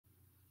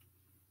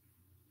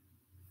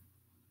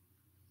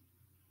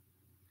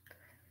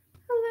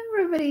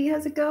Hello, everybody.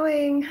 How's it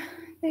going?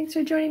 Thanks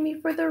for joining me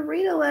for the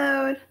Read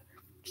Aloud.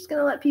 Just going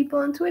to let people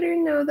on Twitter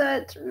know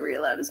that Read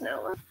Aloud is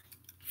now live.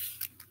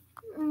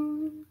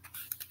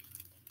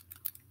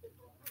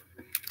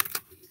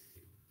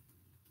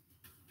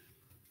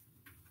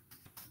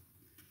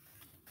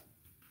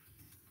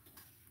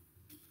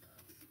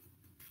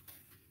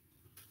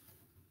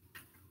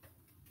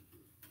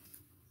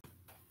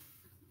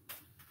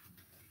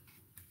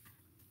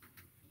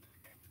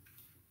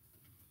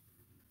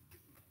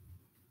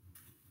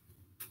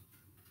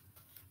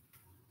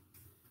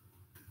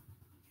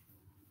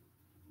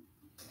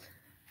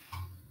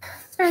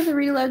 Sorry the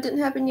Read Aloud didn't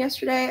happen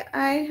yesterday.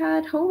 I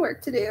had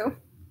homework to do.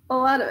 A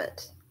lot of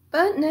it.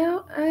 But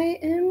now I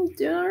am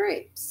doing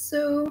alright.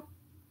 So,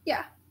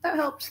 yeah, that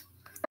helped.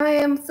 I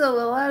am still a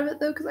little out of it,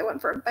 though, because I went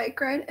for a bike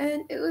ride,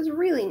 and it was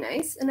really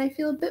nice, and I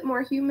feel a bit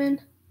more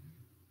human,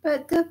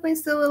 but definitely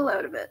still a little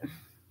out of it.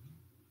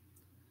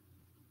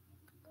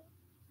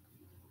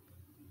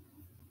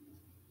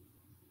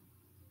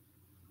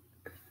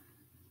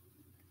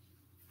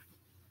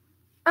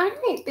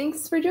 Alright,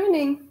 thanks for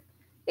joining.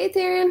 Hey,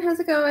 Taryn, how's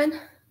it going?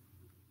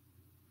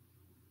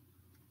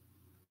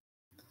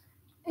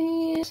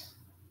 And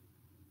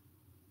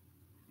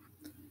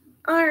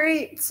all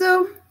right,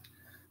 so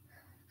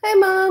hi,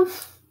 Mom.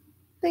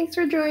 Thanks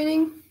for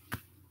joining.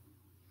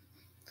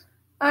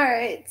 All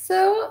right,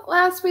 so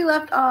last we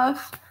left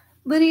off,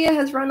 Lydia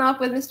has run off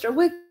with Mr.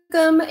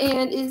 Wickham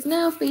and is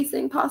now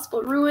facing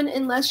possible ruin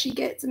unless she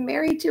gets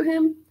married to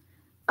him.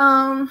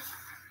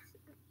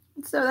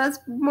 So that's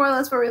more or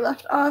less where we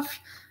left off.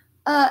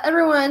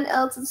 Everyone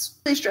else is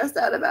really stressed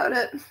out about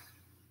it.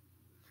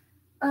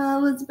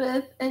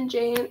 Elizabeth and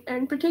Jane,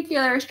 in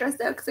particular, are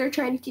stressed out because they're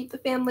trying to keep the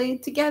family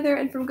together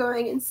and from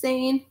going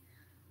insane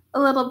a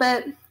little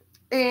bit.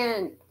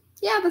 And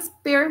yeah, that's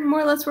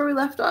more or less where we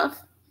left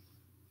off.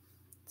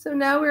 So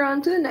now we're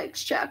on to the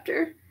next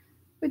chapter,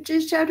 which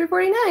is chapter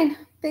 49.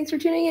 Thanks for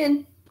tuning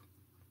in.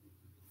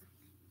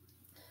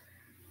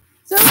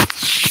 So,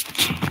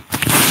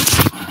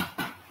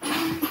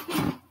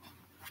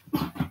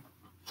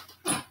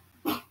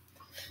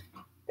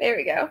 there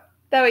we go.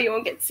 That way you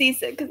won't get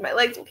seasick because my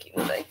legs will keep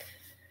moving.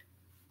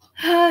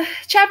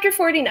 Chapter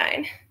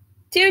 49.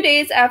 2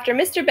 days after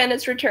Mr.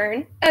 Bennet's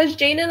return, as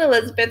Jane and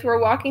Elizabeth were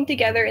walking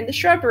together in the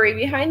shrubbery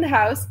behind the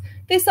house,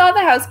 they saw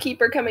the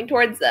housekeeper coming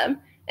towards them,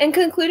 and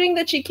concluding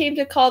that she came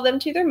to call them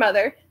to their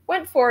mother,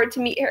 went forward to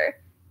meet her.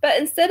 But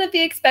instead of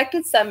the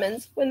expected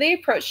summons, when they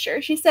approached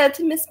her, she said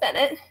to Miss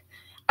Bennet,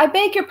 "I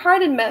beg your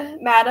pardon,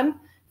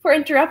 madam, for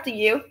interrupting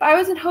you, but I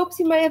was in hopes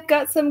you might have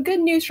got some good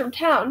news from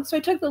town, so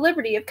I took the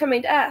liberty of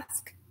coming to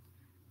ask."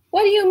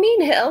 "What do you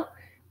mean, Hill?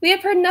 We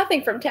have heard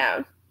nothing from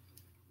town."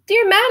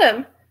 "Dear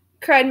madam,"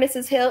 cried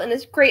Mrs. Hill in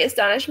great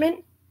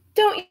astonishment,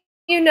 "don't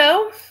you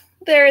know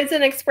there is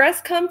an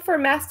express come for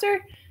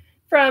master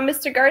from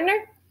Mr.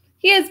 Gardiner?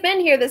 He has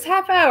been here this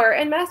half hour,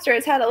 and master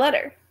has had a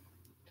letter."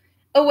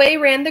 Away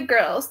ran the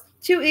girls,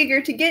 too eager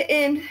to get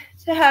in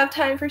to have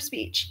time for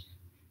speech.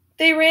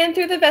 They ran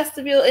through the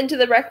vestibule into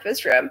the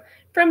breakfast room,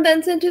 from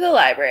thence into the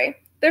library.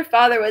 Their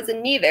father was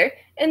in neither,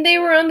 and they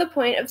were on the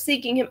point of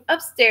seeking him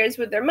upstairs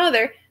with their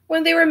mother,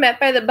 when they were met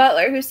by the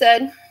butler, who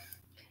said,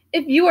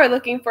 "If you are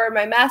looking for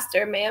my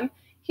master, ma'am,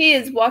 he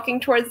is walking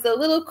towards the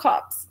little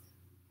copse."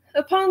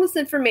 Upon this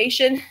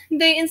information,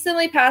 they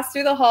instantly passed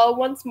through the hall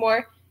once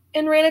more,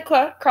 and ran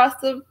across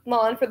the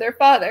lawn for their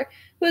father,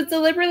 who was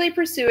deliberately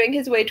pursuing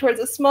his way towards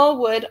a small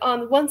wood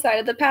on one side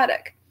of the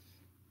paddock.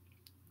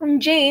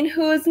 Jane,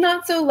 who was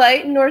not so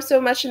light nor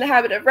so much in the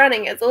habit of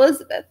running as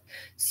Elizabeth,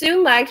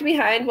 soon lagged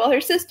behind, while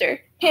her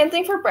sister,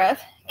 panting for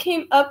breath,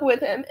 came up with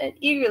him and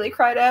eagerly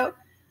cried out,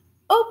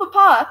 "Oh,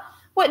 Papa,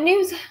 what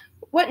news?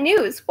 What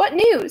news? What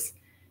news?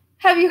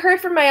 Have you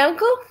heard from my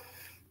uncle?"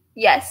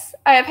 "Yes,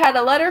 I have had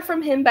a letter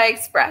from him by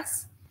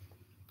express."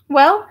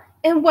 "Well,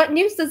 and what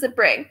news does it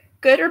bring?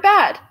 Good or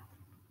bad?"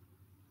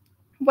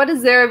 "What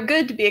is there of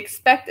good to be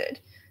expected?"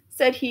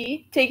 said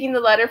he, taking the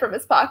letter from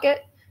his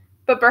pocket.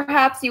 "But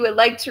perhaps you would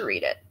like to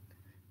read it."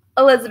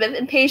 Elizabeth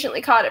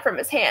impatiently caught it from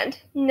his hand.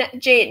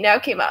 Jane now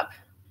came up.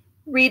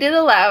 "Read it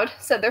aloud,"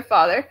 said their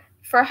father,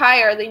 "for I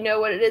hardly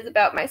know what it is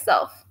about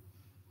myself."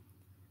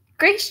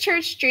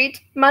 Gracechurch Street,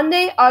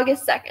 Monday,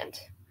 August 2nd.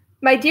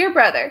 "My dear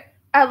brother,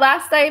 at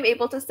last I am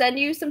able to send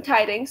you some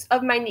tidings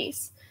of my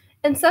niece,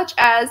 and such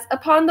as,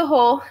 upon the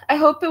whole, I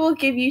hope it will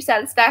give you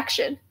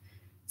satisfaction.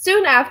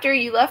 Soon after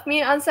you left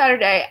me on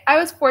Saturday, I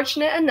was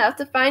fortunate enough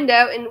to find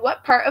out in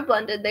what part of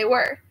London they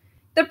were.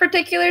 The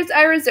particulars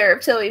I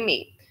reserve till we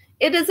meet.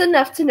 It is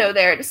enough to know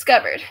they are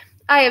discovered.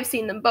 I have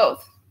seen them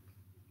both."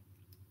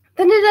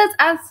 Then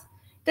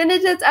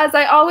it is as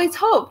I always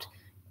hoped,"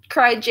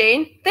 cried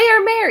Jane. "They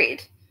are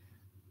married."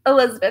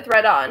 Elizabeth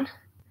read on.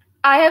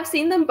 "I have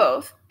seen them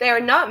both. They are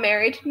not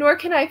married, nor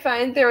can I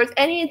find there was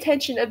any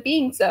intention of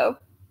being so.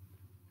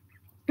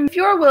 If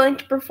you are willing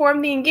to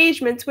perform the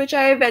engagements which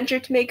I have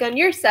ventured to make on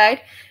your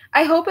side,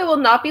 I hope it will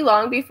not be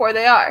long before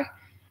they are.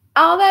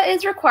 All that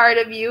is required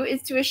of you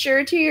is to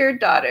assure to your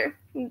daughter,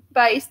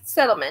 by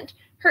settlement,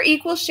 her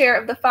equal share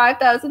of the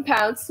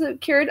 £5,000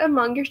 secured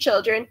among your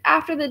children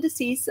after the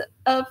decease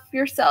of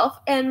yourself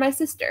and my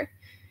sister.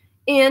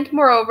 And,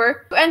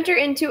 moreover, to enter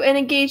into an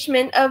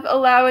engagement of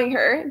allowing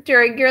her,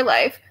 during your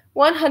life,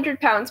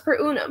 £100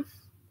 per annum.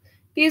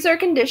 These are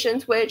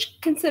conditions which,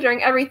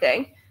 considering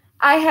everything,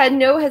 I had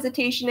no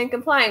hesitation in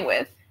complying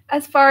with,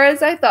 as far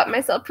as I thought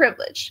myself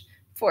privileged,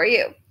 for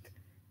you.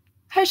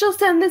 I shall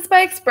send this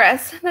by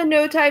express, that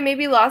no time may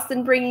be lost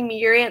in bringing me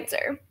your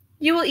answer.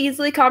 You will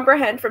easily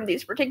comprehend from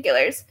these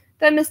particulars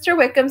that Mr.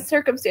 Wickham's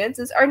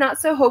circumstances are not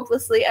so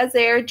hopelessly as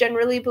they are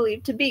generally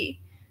believed to be.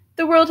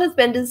 The world has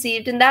been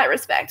deceived in that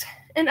respect,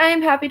 and I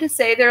am happy to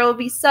say there will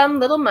be some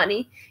little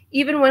money,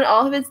 even when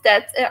all of his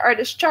debts are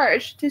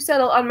discharged, to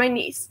settle on my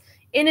niece,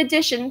 in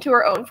addition to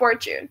her own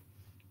fortune.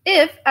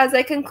 If, as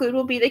I conclude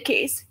will be the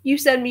case, you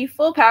send me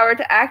full power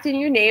to act in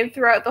your name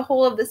throughout the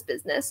whole of this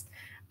business,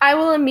 I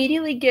will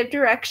immediately give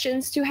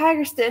directions to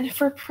Haggerston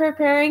for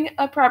preparing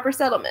a proper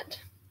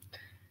settlement.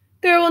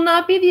 There will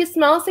not be the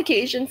smallest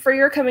occasion for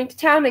your coming to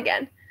town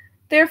again.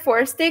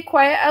 Therefore, stay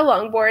quiet at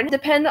Longbourn and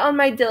depend on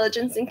my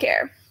diligence and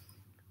care.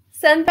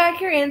 Send back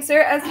your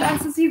answer as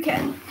fast as you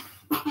can.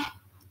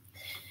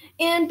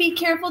 And be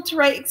careful to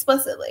write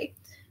explicitly.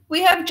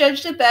 We have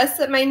judged it best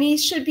that my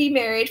niece should be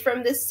married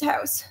from this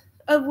house,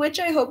 of which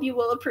I hope you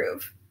will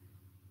approve.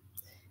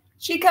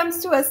 She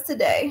comes to us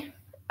today.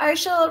 I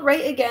shall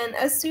write again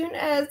as soon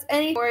as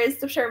any more is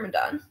determined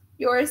on.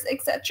 Yours,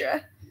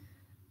 etc.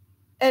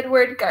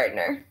 Edward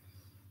Gardner.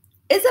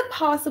 Is it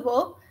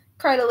possible,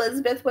 cried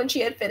Elizabeth when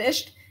she had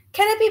finished,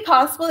 can it be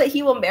possible that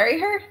he will marry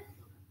her?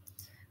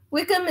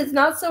 Wickham is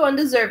not so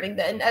undeserving,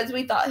 then, as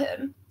we thought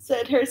him,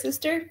 said her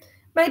sister.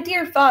 My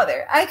dear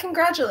father, I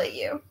congratulate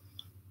you.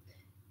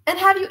 And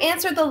have you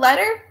answered the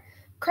letter?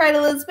 Cried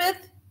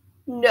Elizabeth.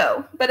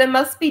 No, but it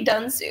must be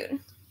done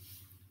soon.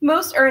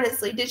 Most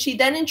earnestly did she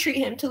then entreat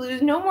him to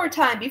lose no more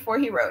time before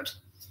he wrote.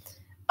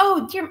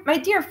 Oh, my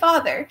dear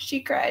father,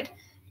 she cried,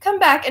 come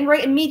back and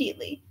write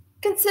immediately.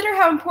 Consider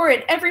how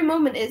important every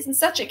moment is in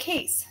such a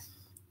case.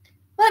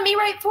 Let me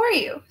write for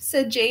you,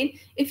 said Jane,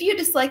 if you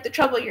dislike the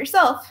trouble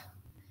yourself.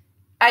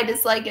 I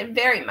dislike it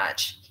very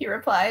much, he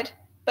replied,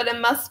 but it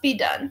must be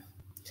done.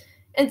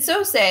 And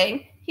so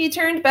saying, he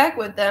turned back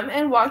with them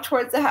and walked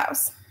towards the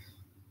house.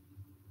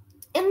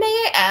 And may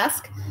I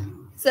ask,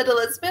 said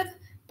Elizabeth,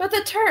 but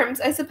the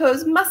terms, I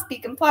suppose, must be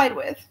complied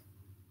with.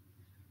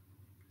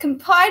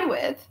 Complied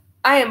with?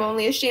 I am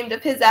only ashamed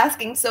of his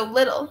asking so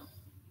little.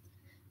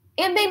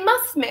 And they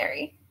must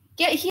marry,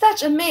 yet he is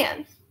such a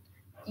man.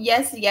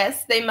 Yes,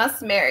 yes, they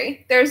must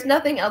marry. There is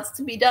nothing else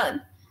to be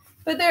done.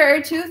 But there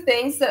are two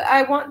things that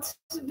I want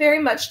very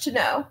much to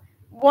know.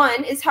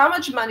 One is how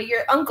much money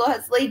your uncle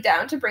has laid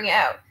down to bring it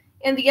out,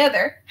 and the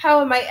other,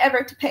 how am I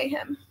ever to pay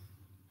him?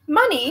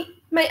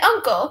 Money? My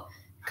uncle?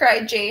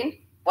 Cried Jane.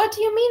 What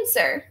do you mean,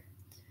 sir?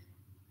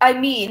 I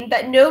mean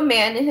that no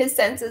man in his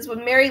senses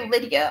would marry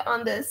Lydia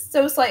on this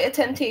so slight a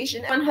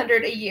temptation,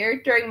 100 a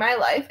year during my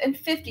life, and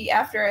 50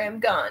 after I am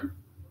gone.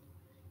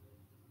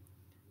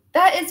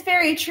 That is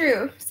very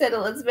true, said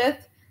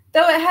Elizabeth,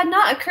 though it had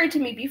not occurred to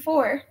me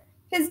before.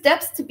 His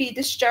debts to be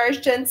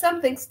discharged and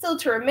something still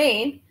to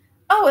remain.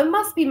 Oh, it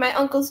must be my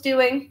uncle's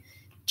doing.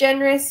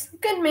 Generous,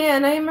 good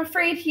man, I am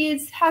afraid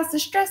he has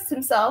distressed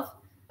himself.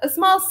 A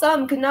small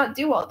sum could not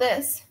do all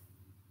this.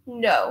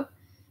 No,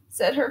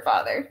 said her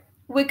father.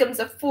 Wickham's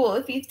a fool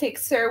if he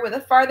takes her with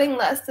a farthing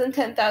less than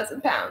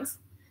 £10,000.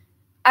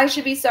 I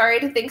should be sorry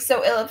to think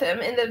so ill of him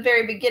in the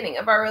very beginning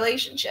of our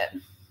relationship.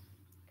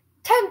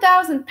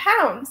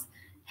 £10,000!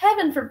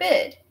 Heaven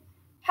forbid!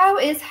 How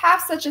is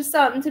half such a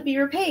sum to be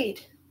repaid?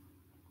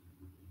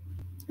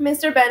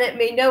 Mr. Bennet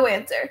made no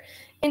answer,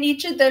 and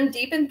each of them,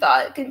 deep in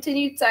thought,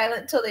 continued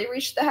silent till they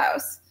reached the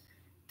house.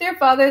 Their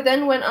father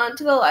then went on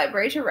to the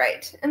library to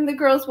write, and the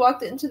girls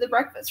walked into the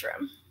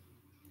breakfast-room.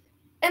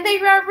 And they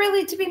are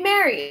really to be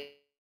married!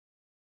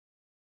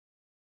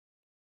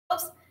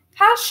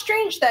 How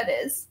strange that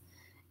is!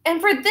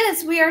 And for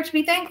this we are to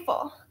be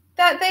thankful,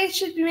 that they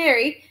should be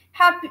married,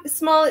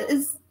 small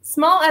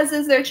as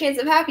is their chance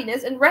of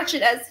happiness, and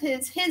wretched as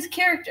is his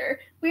character,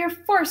 we are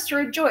forced to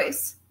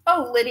rejoice.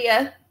 Oh,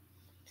 Lydia!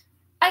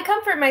 I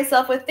comfort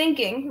myself with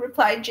thinking,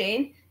 replied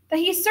Jane, that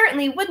he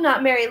certainly would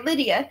not marry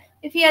Lydia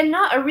if he had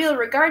not a real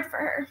regard for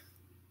her.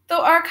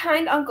 Though our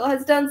kind uncle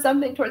has done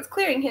something towards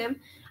clearing him,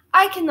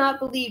 I cannot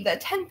believe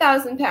that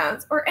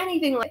 £10,000, or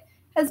anything like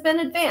it, has been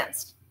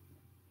advanced.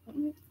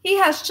 He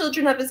has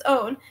children of his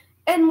own,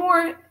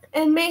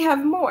 and may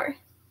have more.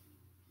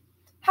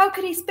 How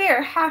could he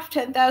spare half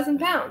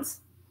 £10,000?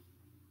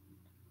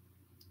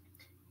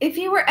 If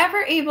he were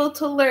ever able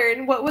to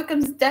learn what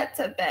Wickham's debts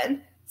have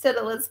been, said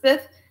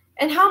Elizabeth,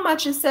 and how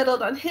much is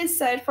settled on his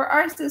side for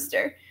our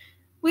sister,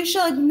 we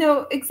shall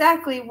know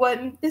exactly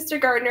what Mr.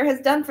 Gardner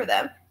has done for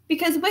them,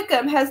 because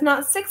Wickham has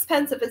not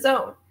sixpence of his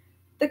own.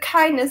 The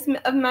kindness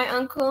of my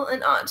uncle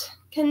and aunt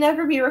can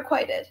never be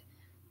requited.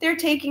 Their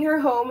taking her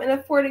home and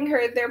affording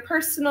her their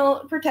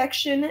personal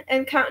protection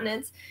and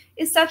countenance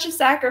is such a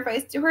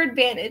sacrifice to her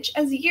advantage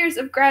as years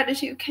of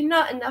gratitude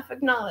cannot enough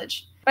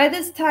acknowledge. By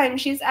this time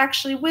she is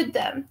actually with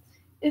them,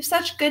 If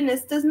such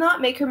goodness does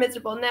not make her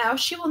miserable now,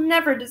 she will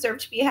never deserve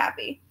to be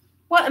happy.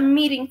 What a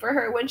meeting for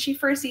her when she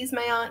first sees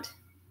my aunt."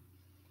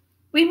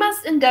 "We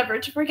must endeavor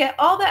to forget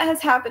all that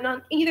has happened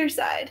on either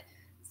side,"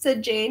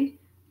 said Jane.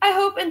 "I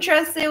hope and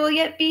trust they will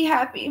yet be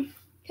happy.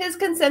 His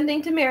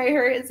consenting to marry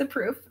her is a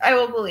proof, I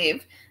will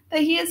believe,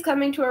 that he is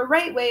coming to a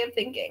right way of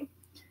thinking.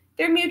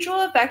 Their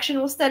mutual affection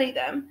will steady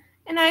them,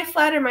 and I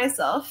flatter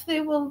myself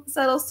they will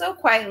settle so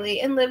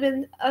quietly and live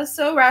in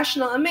so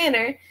rational a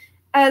manner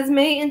as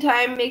may in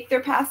time make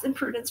their past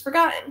imprudence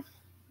forgotten."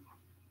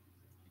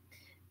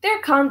 "Their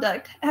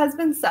conduct has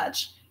been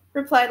such,"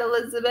 replied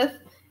Elizabeth,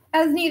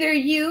 "as neither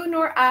you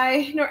nor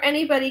I nor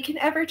anybody can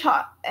ever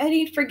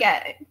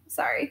forget.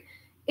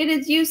 It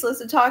is useless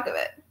to talk of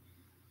it."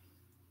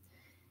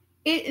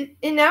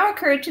 It now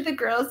occurred to the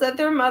girls that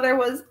their mother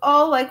was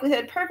all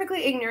likelihood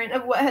perfectly ignorant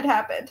of what had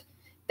happened.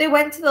 They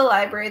went to the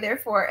library,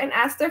 therefore, and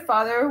asked their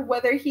father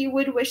whether he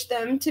would wish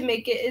them to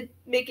make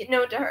it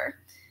known to her.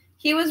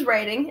 He was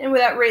writing, and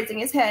without raising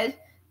his head,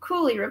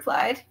 coolly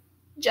replied,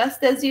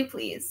 "Just as you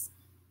please."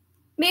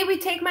 "May we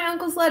take my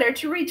uncle's letter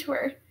to read to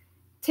her?"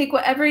 "Take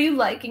whatever you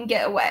like and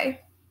get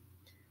away."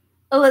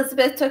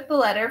 Elizabeth took the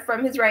letter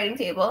from his writing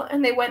table,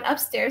 and they went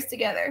upstairs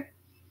together.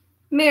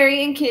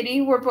 Mary and Kitty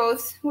were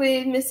both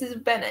with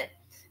Mrs. Bennet.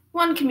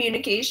 One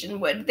communication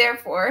would,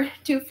 therefore,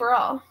 do for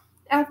all.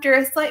 After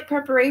a slight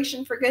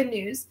preparation for good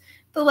news,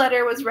 the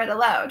letter was read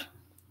aloud.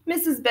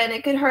 Mrs.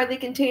 Bennet could hardly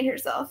contain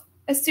herself.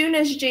 As soon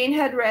as Jane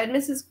had read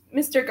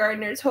Mr.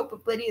 Gardiner's hope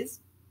of Lydia's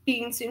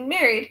being soon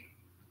married,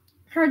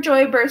 her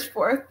joy burst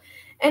forth,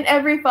 and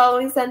every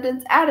following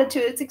sentence added to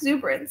its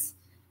exuberance.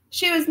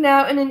 She was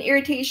now in an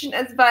irritation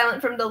as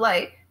violent from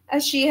delight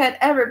as she had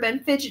ever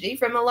been fidgety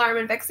from alarm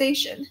and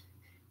vexation.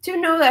 To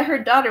know that her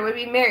daughter would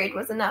be married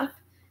was enough.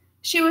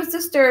 She was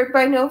disturbed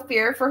by no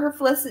fear for her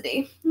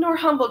felicity, nor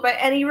humbled by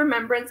any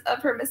remembrance of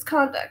her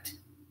misconduct.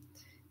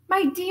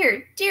 "My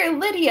dear, dear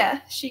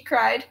Lydia," she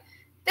cried,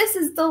 "this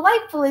is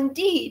delightful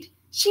indeed.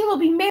 She will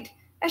be married.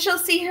 I shall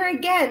see her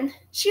again.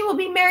 She will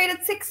be married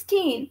at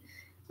 16.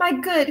 My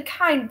good,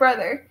 kind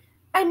brother.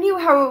 I knew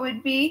how it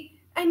would be.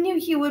 I knew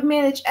he would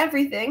manage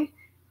everything.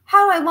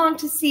 How I long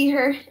to see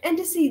her, and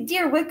to see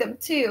dear Wickham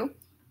too.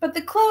 But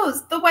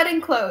the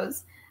wedding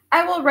clothes.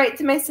 I will write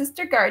to my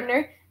sister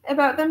Gardiner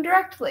about them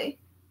directly.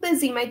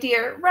 Lizzie, my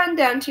dear, run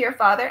down to your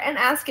father and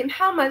ask him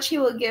how much he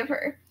will give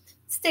her.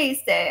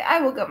 Stay, I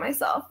will go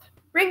myself.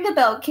 Ring the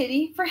bell,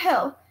 Kitty, for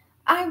Hill.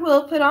 I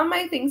will put on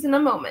my things in a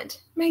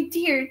moment. My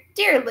dear,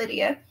 dear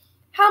Lydia,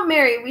 how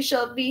merry we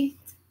shall be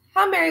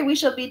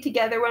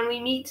together when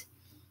we meet."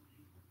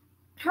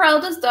 Her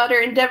eldest daughter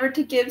endeavored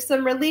to give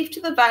some relief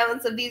to the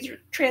violence of these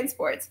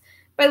transports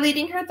by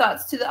leading her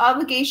thoughts to the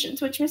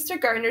obligations which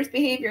Mr. Gardiner's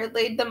behavior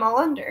laid them all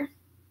under.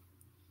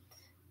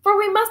 "For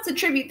we must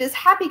attribute this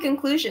happy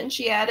conclusion,"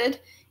 she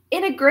added,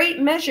 "in a great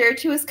measure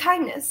to his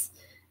kindness.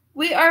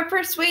 We are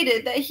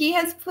persuaded that he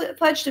has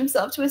pledged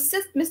himself to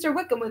assist Mr.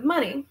 Wickham with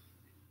money."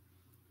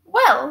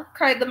 "Well,"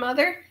 cried the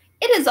mother,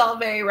 "it is all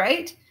very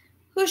right.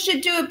 Who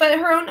should do it but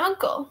her own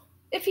uncle?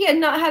 If he had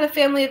not had a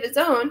family of his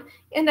own,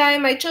 and I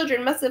and my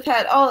children must have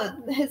had all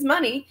his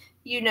money,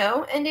 you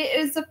know, and it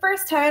is the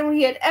first time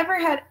we had ever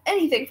had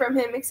anything from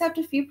him except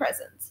a few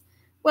presents.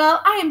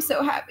 Well, I am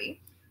so happy.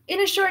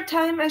 In a short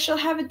time I shall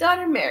have a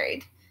daughter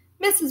married.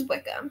 Mrs.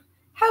 Wickham.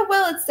 How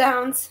well it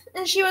sounds,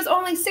 and she was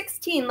only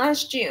 16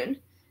 last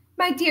June.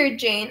 My dear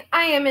Jane,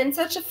 I am in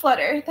such a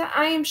flutter that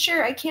I am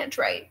sure I can't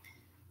write.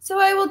 So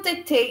I will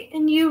dictate,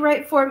 and you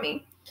write for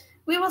me.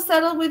 We will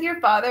settle with your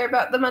father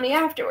about the money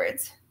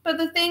afterwards, but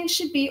the things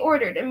should be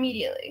ordered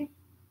immediately."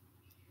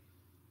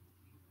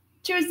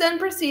 She was then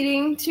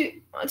proceeding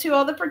to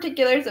all the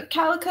particulars of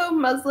calico,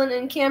 muslin,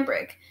 and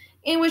cambric,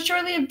 and would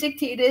shortly have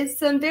dictated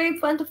some very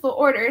plentiful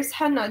orders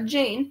had not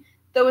Jane,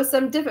 though with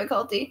some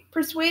difficulty,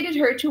 persuaded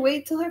her to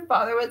wait till her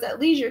father was at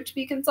leisure to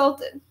be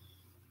consulted.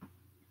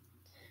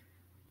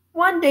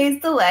 One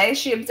day's delay,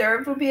 she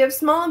observed, would be of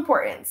small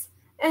importance,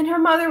 and her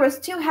mother was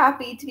too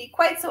happy to be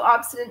quite so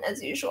obstinate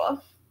as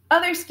usual.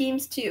 Other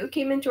schemes, too,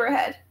 came into her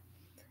head.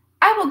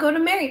 "I will go to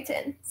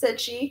Meryton,"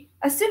 said she,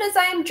 "as soon as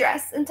I am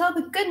dressed, and tell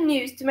the good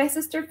news to my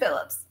sister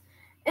Phillips.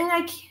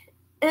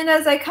 And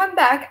as I come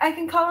back, I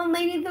can call on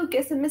Lady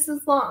Lucas and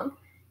Mrs. Long.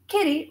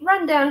 Kitty,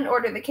 run down and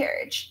order the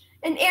carriage.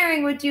 An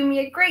airing would do me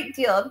a great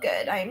deal of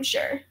good, I am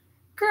sure.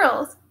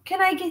 Girls, can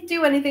I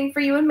do anything for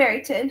you in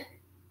Meryton?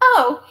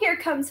 Oh, here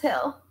comes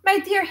Hill. My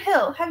dear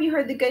Hill, have you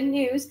heard the good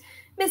news?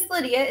 Miss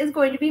Lydia is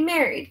going to be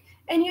married,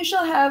 and you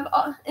shall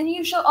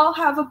all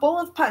have a bowl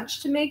of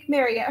punch to make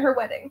merry at her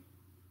wedding."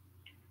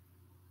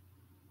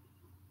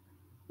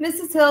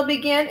 Mrs. Hill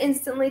began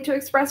instantly to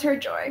express her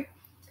joy.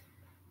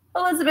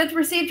 Elizabeth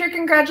received her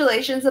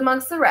congratulations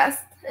amongst the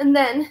rest, and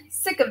then,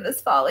 sick of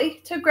this folly,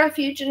 took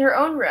refuge in her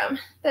own room,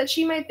 that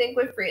she might think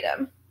with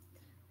freedom.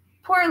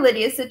 Poor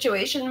Lydia's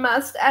situation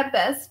must, at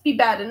best, be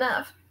bad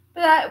enough,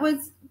 but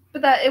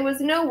that it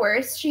was no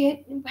worse,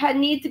 she had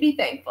need to be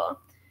thankful.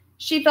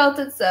 She felt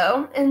it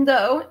so, and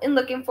though, in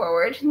looking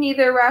forward,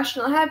 neither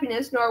rational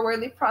happiness nor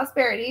worldly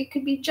prosperity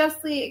could be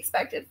justly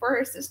expected for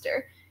her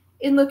sister,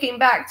 In looking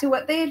back to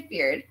what they had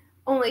feared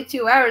only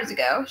 2 hours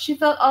ago, she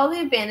felt all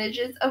the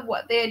advantages of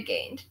what they had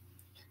gained.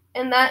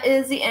 And that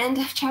is the end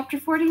of chapter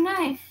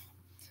 49.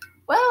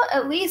 Well,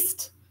 at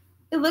least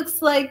it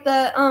looks like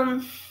that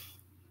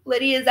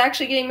Lydia is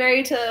actually getting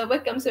married to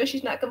Wickham, so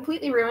she's not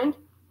completely ruined.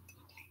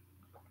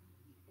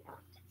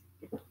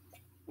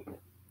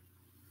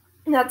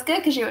 And that's good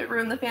because she would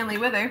ruin the family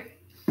with her.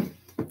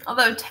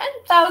 Although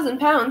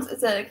 £10,000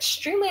 is an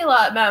extremely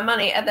lot amount of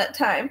money at that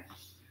time.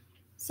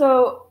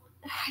 So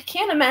I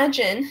can't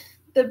imagine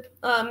the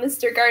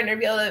Mr. Gardner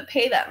be able to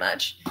pay that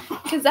much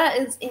because that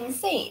is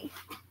insane.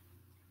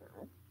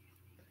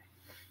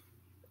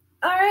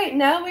 All right,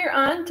 now we're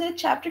on to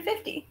chapter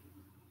 50.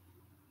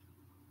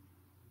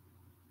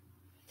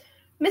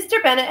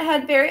 Mr. Bennet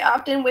had very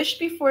often wished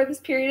before this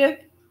period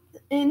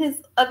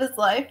of his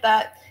life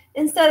that,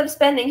 instead of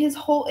spending his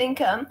whole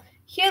income,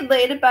 he had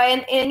laid by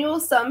an annual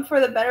sum for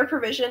the better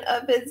provision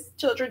of his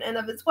children and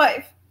of his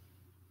wife,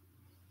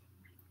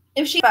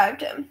 if she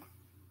survived him.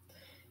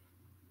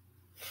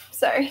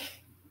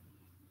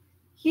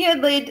 He had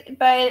laid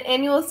by an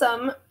annual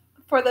sum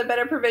for the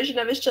better provision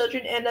of his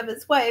children and of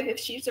his wife, if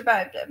she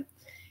survived him.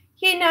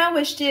 He now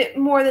wished it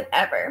more than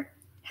ever.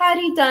 Had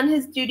he done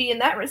his duty in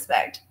that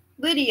respect,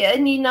 Lydia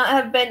need not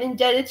have been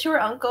indebted to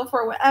her uncle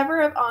for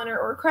whatever of honor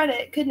or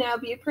credit could now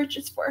be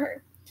purchased for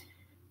her.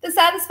 The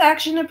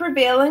satisfaction of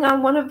prevailing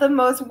on one of the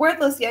most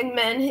worthless young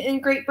men in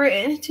Great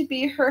Britain to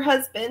be her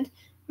husband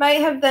might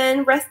have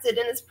then rested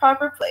in its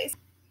proper place.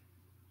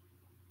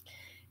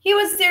 He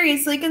was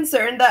seriously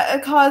concerned that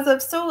a cause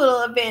of so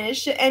little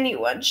advantage to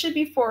anyone should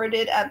be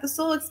forwarded at the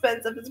sole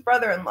expense of his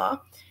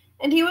brother-in-law,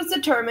 and he was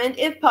determined,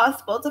 if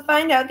possible, to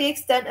find out the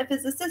extent of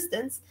his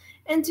assistance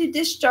and to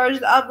discharge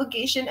the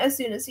obligation as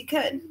soon as he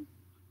could.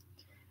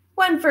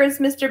 When first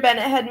Mr.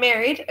 Bennet had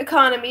married,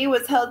 economy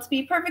was held to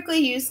be perfectly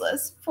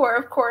useless, for,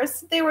 of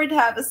course, they were to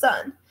have a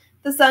son.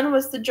 The son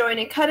was to join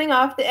in cutting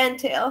off the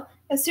entail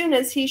as soon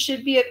as he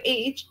should be of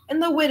age,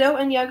 and the widow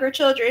and younger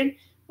children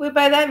would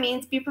by that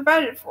means be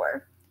provided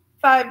for.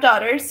 5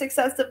 daughters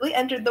successively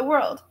entered the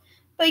world,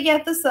 but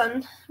yet the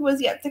son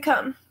was yet to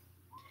come.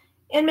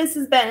 And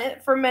Mrs.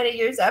 Bennet, for many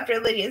years after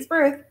Lydia's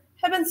birth,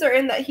 had been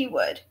certain that he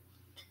would.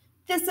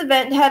 This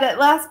event had at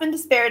last been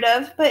despaired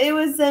of, but it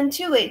was then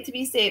too late to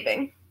be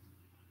saving.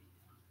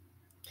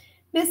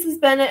 Mrs.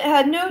 Bennet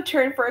had no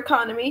turn for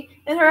economy,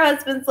 and her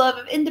husband's love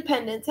of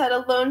independence had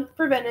alone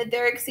prevented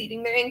their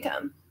exceeding their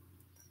income.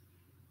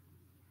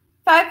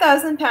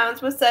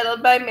 £5,000 was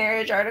settled by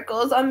marriage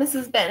articles on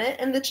Mrs. Bennet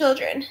and the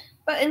children,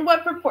 but in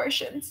what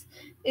proportions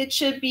it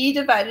should be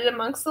divided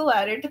amongst the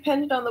latter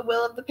depended on the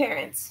will of the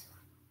parents.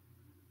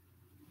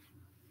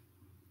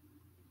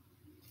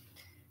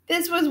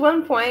 This was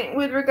one point,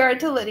 with regard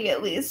to Lydia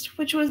at least,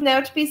 which was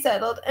now to be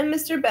settled, and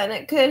Mr.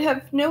 Bennet could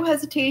have no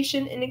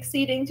hesitation in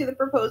acceding to the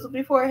proposal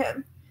before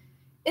him.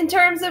 In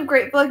terms of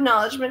grateful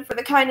acknowledgment for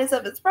the kindness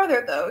of his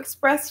brother, though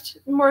expressed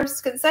more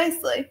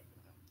concisely,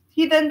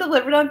 he then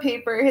delivered on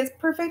paper his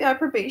perfect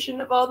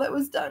approbation of all that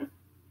was done,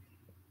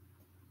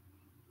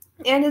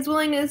 and his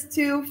willingness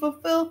to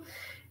fulfill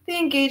the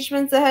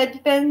engagements that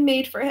had been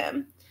made for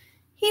him.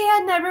 He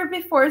had never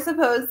before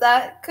supposed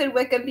that, could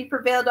Wickham be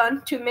prevailed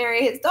on to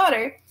marry his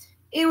daughter,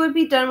 it would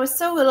be done with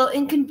so little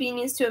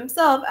inconvenience to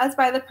himself as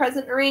by the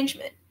present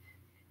arrangement.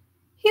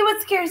 He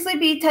would scarcely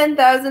be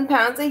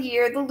 £10,000 a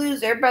year the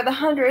loser by the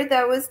 100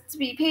 that was to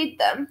be paid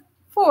them,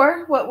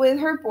 for, what with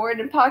her board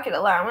and pocket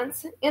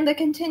allowance, and the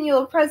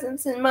continual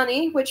presents in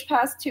money which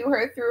passed to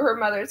her through her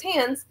mother's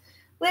hands,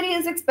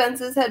 Lydia's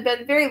expenses had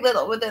been very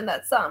little within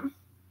that sum.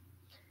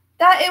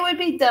 That it would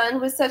be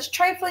done with such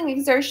trifling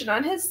exertion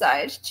on his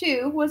side,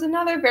 too, was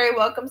another very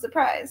welcome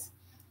surprise,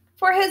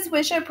 for his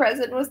wish at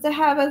present was to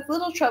have as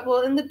little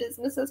trouble in the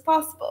business as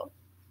possible.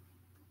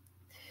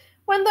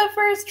 When the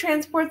first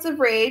transports of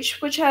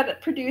rage which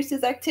had produced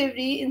his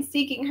activity in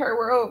seeking her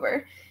were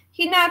over,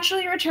 he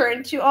naturally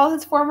returned to all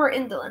his former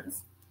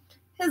indolence.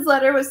 His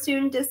letter was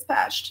soon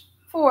dispatched,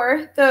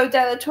 for, though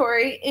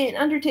dilatory in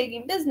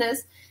undertaking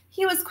business,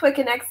 he was quick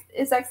in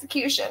its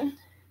execution.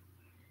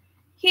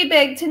 He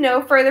begged to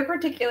know further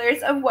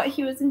particulars of what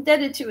he was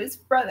indebted to his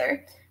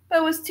brother,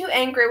 but was too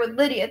angry with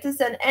Lydia to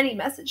send any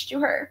message to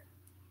her.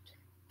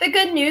 The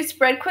good news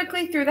spread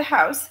quickly through the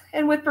house,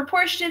 and with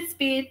proportionate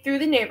speed through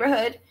the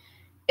neighborhood.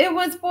 It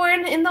was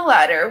borne in the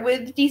latter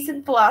with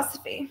decent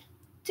philosophy.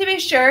 To be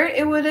sure,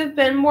 it would have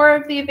been more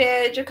of the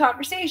advantage of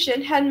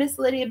conversation had Miss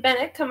Lydia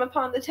Bennet come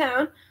upon the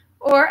town,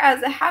 or,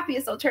 as the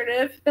happiest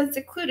alternative, been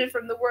secluded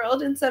from the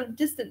world in some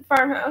distant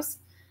farmhouse.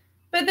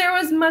 But there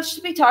was much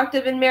to be talked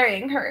of in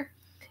marrying her,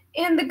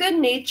 and the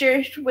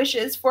good-natured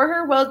wishes for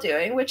her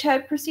well-doing which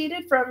had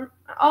proceeded from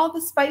all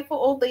the spiteful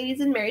old ladies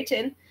in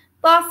Meryton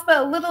lost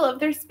but little of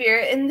their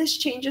spirit in this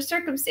change of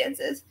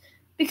circumstances,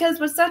 because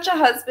with such a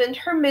husband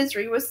her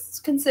misery was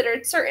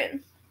considered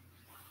certain.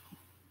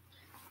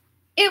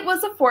 It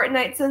was a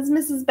fortnight since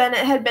Mrs.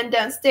 Bennet had been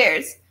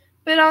downstairs,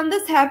 but on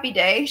this happy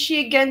day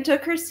she again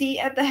took her seat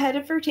at the head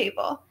of her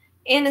table,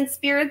 and in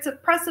spirits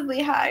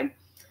oppressively high.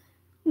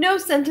 No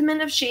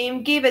sentiment of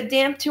shame gave a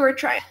damp to her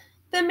triumph.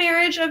 The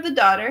marriage of the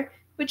daughter,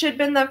 which had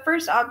been the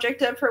first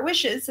object of her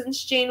wishes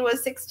since Jane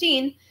was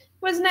 16,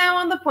 was now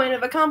on the point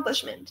of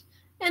accomplishment,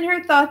 and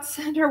her thoughts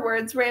and her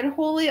words ran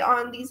wholly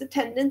on these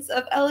attendants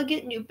of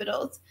elegant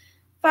nuptials,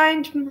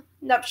 fine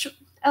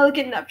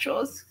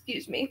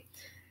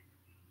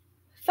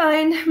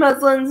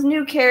muslins,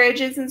 new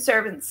carriages, and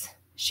servants.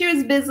 She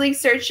was busily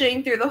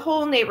searching through the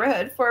whole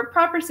neighborhood for a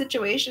proper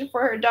situation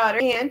for her daughter,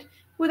 and,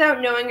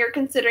 without knowing or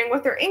considering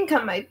what their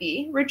income might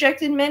be,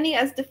 rejected many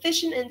as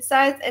deficient in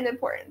size and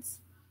importance.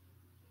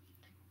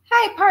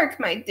 Hyde Park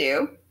might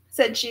do,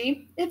 said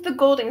she, if the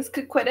Goldings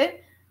could quit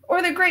it,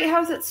 or the great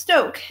house at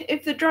Stoke,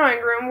 if the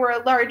drawing-room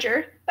were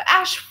larger, but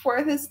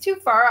Ashworth is too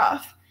far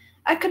off.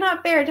 I could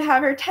not bear to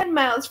have her 10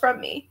 miles from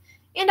me,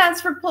 and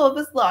as for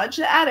Pulvis Lodge,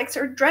 the attics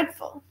are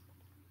dreadful.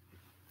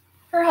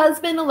 Her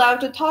husband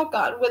allowed to talk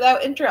on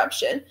without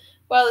interruption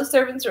while the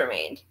servants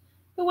remained,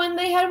 but when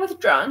they had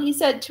withdrawn, he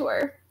said to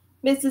her,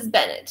 Mrs.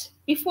 Bennet,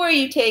 before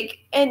you take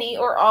any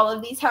or all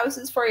of these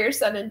houses for your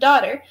son and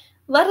daughter,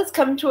 let us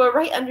come to a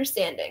right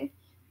understanding.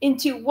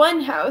 Into one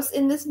house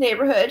in this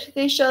neighborhood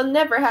they shall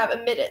never have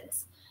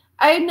admittance.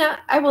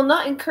 I will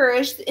not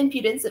encourage the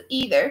impudence of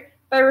either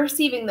by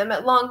receiving them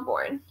at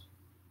Longbourn.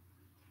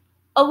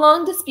 A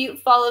long dispute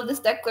followed this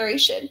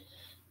declaration,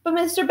 but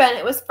Mr.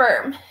 Bennet was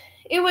firm.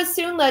 It was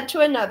soon led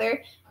to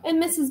another,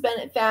 and Mrs.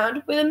 Bennet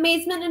found, with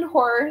amazement and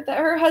horror, that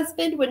her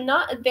husband would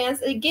not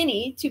advance a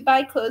guinea to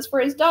buy clothes for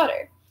his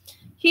daughter.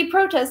 He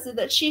protested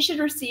that she should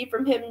receive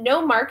from him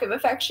no mark of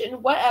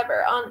affection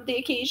whatever on the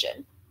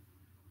occasion.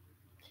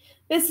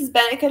 Mrs.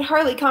 Bennet could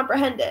hardly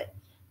comprehend it.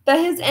 That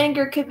his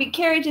anger could be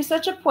carried to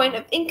such a point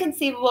of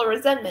inconceivable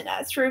resentment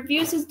as to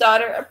refuse his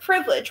daughter a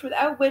privilege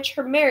without which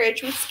her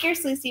marriage would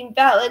scarcely seem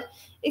valid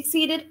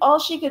exceeded all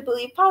she could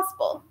believe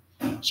possible.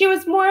 She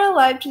was more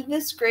alive to the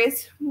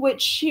disgrace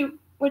which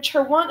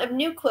her want of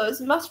new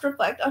clothes must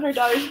reflect on her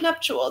daughter's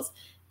nuptials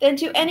than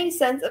to any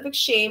sense of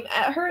shame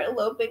at her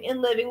eloping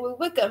and living with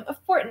Wickham a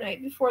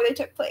fortnight before they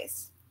took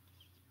place.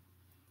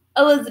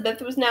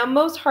 Elizabeth was now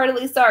most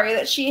heartily sorry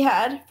that she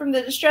had, from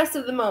the distress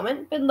of the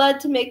moment, been led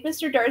to make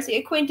Mr. Darcy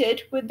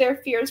acquainted with their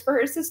fears for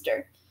her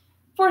sister,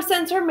 for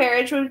since her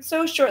marriage would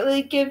so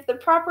shortly give the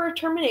proper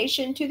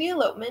termination to the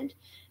elopement,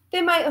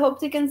 they might hope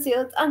to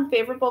conceal its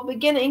unfavorable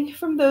beginning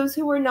from those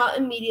who were not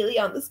immediately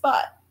on the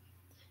spot.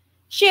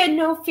 She had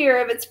no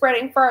fear of it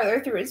spreading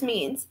farther through his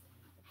means,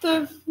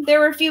 though there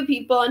were few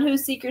people on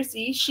whose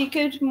secrecy she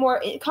could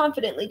more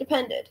confidently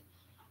depended.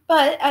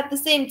 But, at the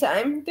same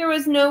time, there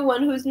was no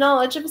one whose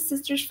knowledge of a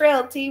sister's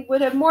frailty would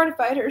have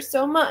mortified her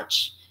so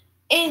much,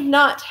 and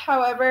not,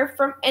 however,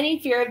 from any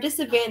fear of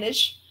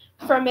disadvantage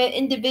from it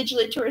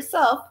individually to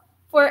herself,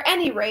 for at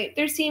any rate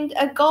there seemed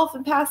a gulf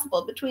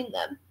impassable between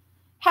them.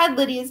 Had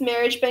Lydia's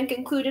marriage been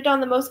concluded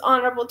on the most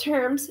honorable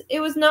terms, it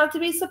was not to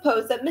be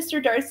supposed that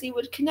Mr. Darcy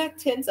would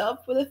connect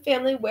himself with a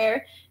family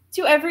where,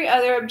 to every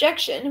other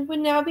objection, would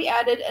now be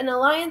added an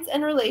alliance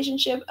and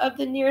relationship of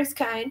the nearest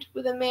kind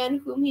with a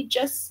man whom he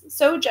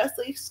so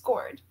justly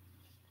scorned.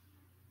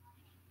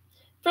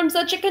 From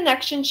such a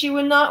connection she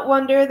would not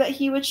wonder that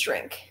he would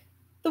shrink.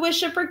 The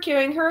wish of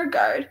procuring her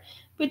regard,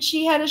 which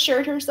she had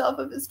assured herself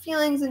of his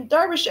feelings in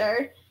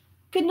Derbyshire,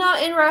 could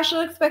not in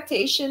rational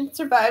expectation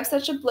survive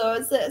such a blow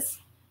as this.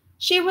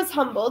 She was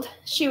humbled,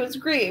 she was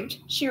grieved,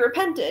 she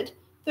repented,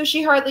 though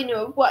she hardly knew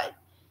of what.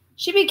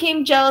 She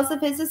became jealous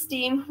of his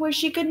esteem, where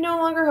she could no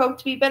longer hope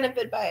to be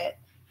benefited by it.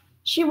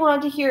 She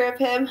wanted to hear of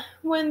him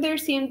when there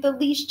seemed the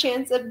least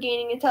chance of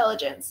gaining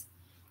intelligence.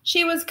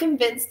 She was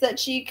convinced that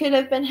she could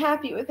have been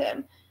happy with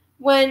him,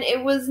 when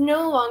it was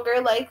no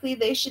longer likely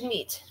they should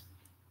meet.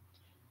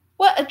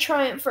 What a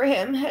triumph for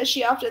him, as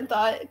she often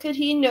thought, could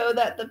he know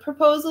that the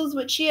proposals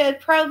which he had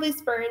proudly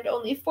spurned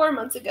only 4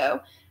 months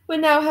ago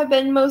would now have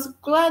been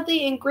most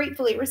gladly and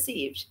gratefully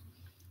received.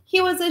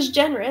 He was as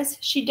generous,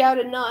 she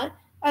doubted not,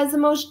 as the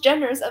most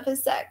generous of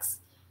his sex.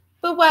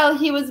 But while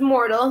he was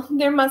mortal,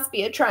 there must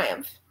be a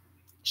triumph.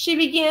 She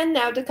began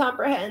now to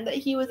comprehend that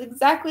he was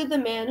exactly the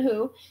man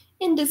who,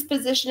 in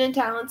disposition and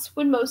talents,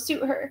 would most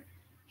suit her.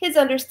 His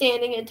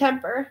understanding and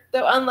temper,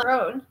 though unlike her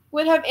own,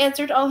 would have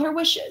answered all her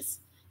wishes.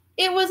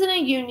 It was in a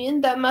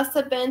union that must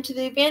have been to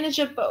the advantage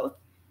of both.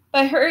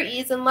 By her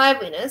ease and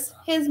liveliness,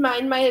 his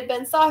mind might have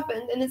been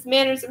softened and his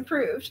manners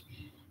improved,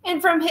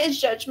 and from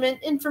his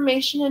judgment,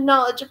 information, and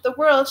knowledge of the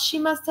world she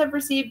must have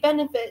received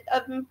benefit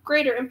of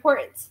greater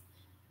importance.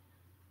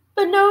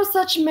 But no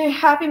such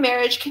happy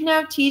marriage can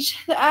now teach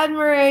the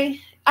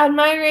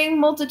admiring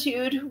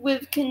multitude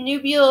with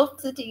connubial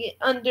felicity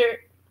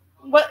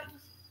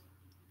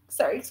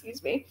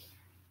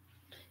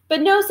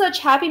But no such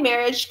happy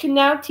marriage could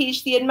now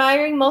teach the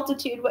admiring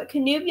multitude what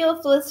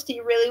connubial felicity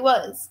really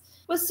was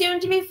soon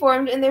to be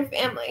formed in their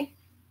family.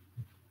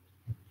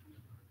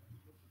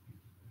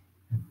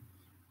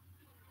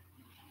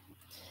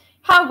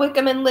 How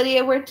Wickham and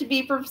Lydia were to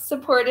be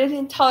supported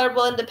in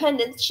tolerable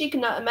independence she could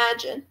not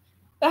imagine,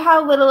 but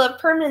how little of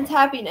permanent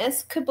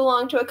happiness could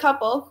belong to a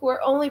couple who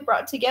were only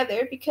brought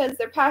together because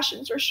their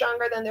passions were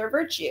stronger than their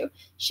virtue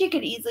she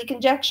could easily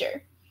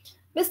conjecture.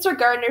 Mr.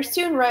 Gardiner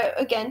soon wrote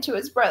again to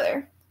his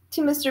brother.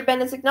 To Mr.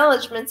 Bennet's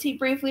acknowledgments, he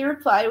briefly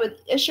replied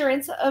with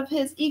assurance of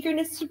his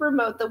eagerness to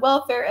promote the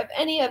welfare of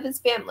any of his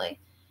family,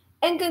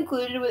 and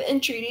concluded with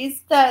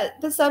entreaties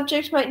that the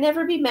subject might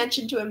never be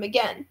mentioned to him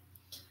again.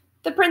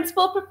 The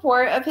principal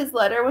purport of his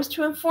letter was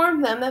to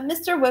inform them that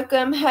Mr.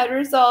 Wickham had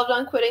resolved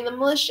on quitting the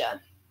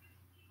militia.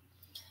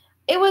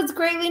 It was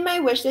greatly my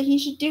wish that he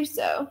should do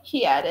so,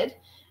 he added,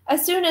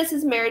 as soon as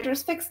his marriage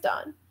was fixed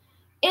on,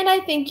 and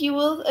I think you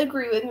will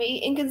agree with me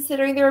in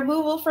considering the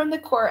removal from the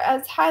court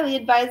as highly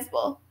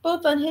advisable,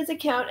 both on his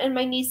account and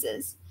my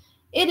niece's.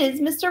 It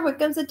is Mr.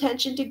 Wickham's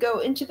intention to go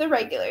into the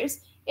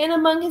regulars, and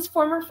among his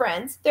former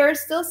friends there are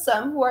still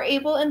some who are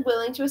able and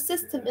willing to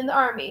assist him in the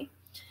army.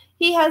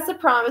 He has the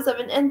promise of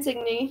an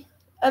ensigncy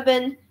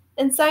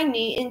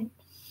in.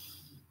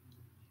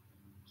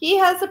 He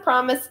has the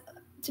promise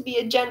to be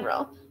a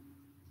general.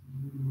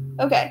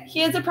 Okay, he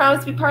has a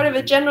promise to be part of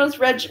a general's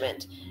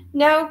regiment,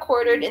 now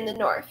quartered in the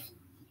north.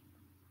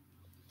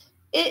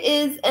 It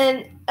is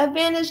an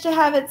advantage to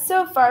have it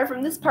so far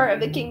from this part of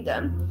the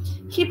kingdom.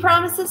 He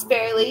promises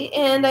fairly,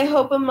 and I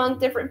hope among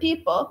different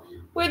people,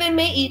 where they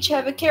may each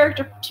have a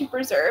character to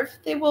preserve,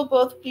 they will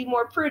both be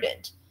more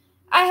prudent.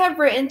 I have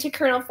written to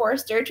Colonel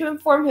Forster to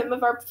inform him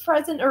of our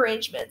present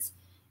arrangements,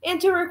 and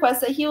to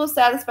request that he will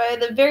satisfy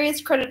the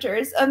various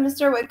creditors of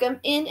Mr. Wickham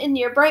in and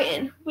near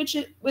Brighton,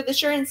 with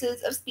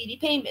assurances of speedy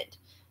payment,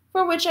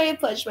 for which I have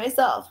pledged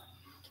myself.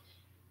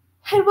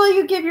 And will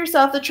you give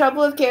yourself the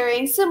trouble of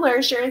carrying similar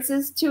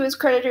assurances to his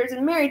creditors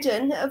in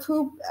Meryton, of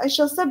whom I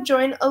shall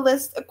subjoin a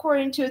list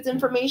according to his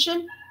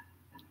information?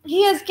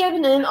 He has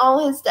given in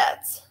all his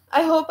debts.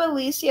 I hope at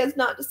least he has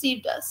not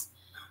deceived us.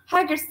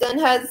 Haggerston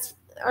has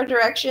our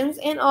directions,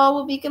 and all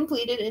will be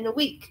completed in a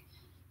week.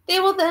 They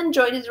will then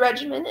join his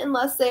regiment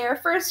unless they are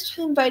first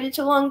invited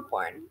to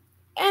Longbourn.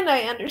 And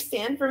I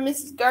understand from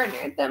Mrs.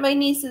 Gardner that my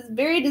niece is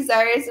very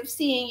desirous of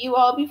seeing you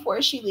all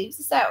before she leaves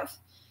the South.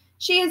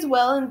 She is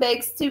well and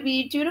begs to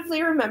be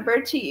dutifully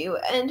remembered to you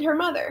and her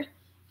mother.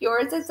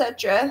 Yours,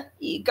 etc.,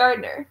 E.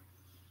 Gardner.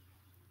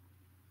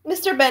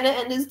 Mr. Bennet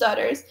and his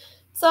daughters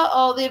saw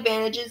all the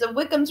advantages of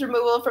Wickham's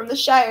removal from the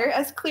shire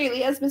as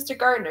clearly as Mr.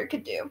 Gardner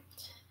could do.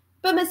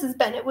 But Mrs.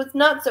 Bennet was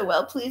not so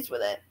well pleased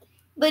with it.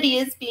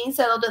 Lydia's being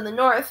settled in the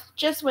north,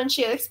 just when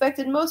she had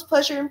expected most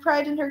pleasure and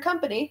pride in her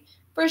company,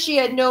 for she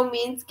had no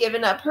means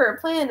given up her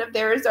plan of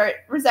their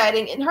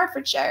residing in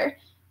Hertfordshire,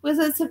 was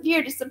a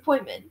severe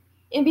disappointment.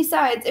 And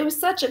besides, it was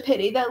such a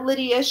pity that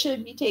Lydia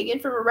should be taken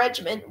from a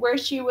regiment where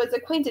she was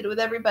acquainted with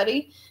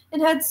everybody,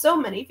 and had so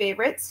many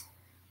favorites.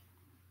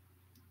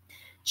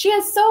 She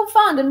is so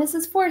fond of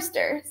Mrs.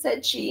 Forster,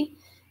 said she.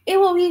 It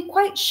will be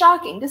quite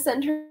shocking to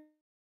send her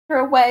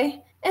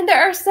away. And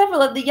there are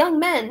several of the young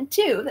men,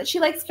 too, that she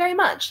likes very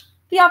much.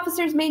 The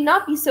officers may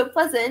not be so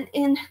pleasant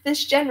in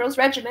this general's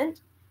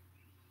regiment.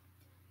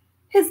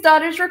 His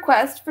daughter's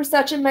request, for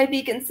such it might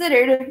be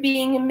considered, of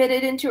being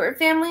admitted into her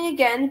family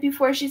again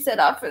before she set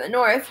off for the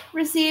north,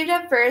 received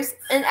at first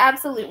an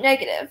absolute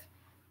negative.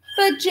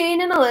 But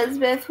Jane and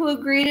Elizabeth, who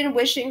agreed in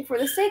wishing for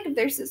the sake of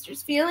their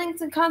sister's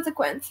feelings and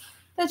consequence,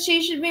 that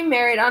she should be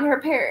married on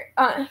her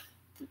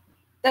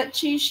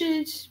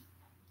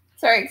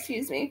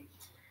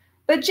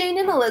But Jane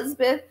and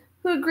Elizabeth,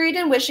 who agreed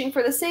in wishing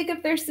for the sake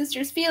of their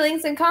sister's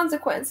feelings and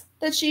consequence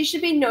that she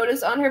should be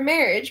noticed on her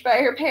marriage by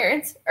her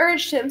parents,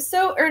 urged him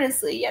so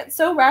earnestly, yet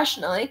so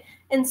rationally,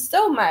 and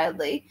so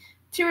mildly,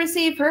 to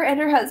receive her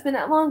and her husband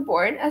at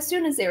Longbourn as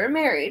soon as they were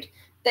married,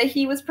 that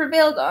he was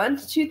prevailed on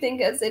to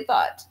think as they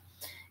thought,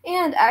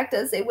 and act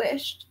as they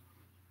wished.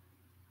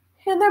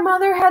 And their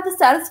mother had the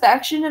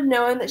satisfaction of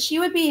knowing that she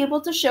would be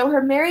able to show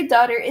her married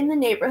daughter in the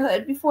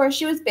neighborhood before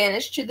she was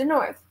banished to the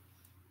north.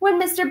 When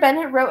Mr.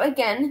 Bennet wrote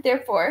again,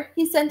 therefore,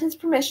 he sent his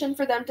permission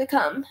for them to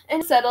come,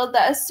 and settled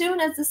that as soon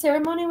as the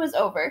ceremony was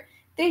over,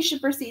 they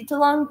should proceed to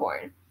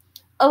Longbourn.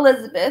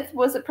 Elizabeth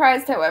was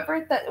surprised,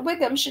 however, that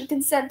Wickham should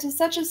consent to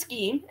such a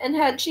scheme, and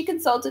had she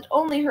consulted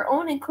only her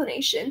own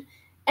inclination,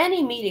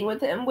 any meeting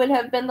with him would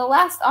have been the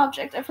last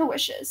object of her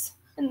wishes.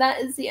 And that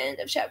is the end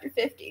of chapter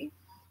 50.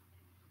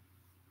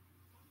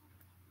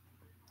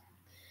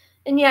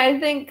 And yeah, I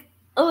think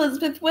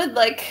Elizabeth would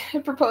like a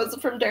proposal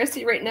from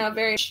Darcy right now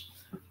very much.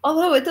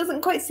 Although it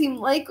doesn't quite seem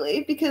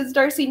likely, because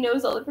Darcy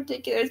knows all the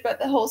particulars about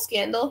the whole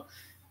scandal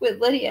with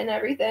Lydia and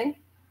everything.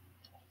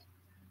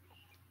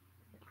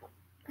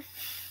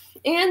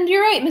 And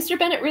you're right, Mr.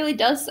 Bennet really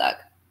does suck.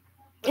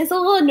 It's a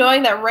little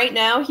annoying that right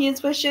now he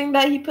is wishing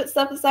that he put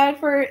stuff aside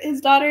for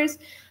his daughters.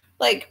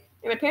 And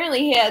apparently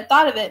he had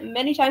thought of it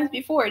many times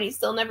before, and he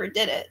still never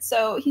did it.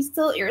 So he's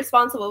still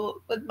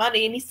irresponsible with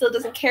money, and he still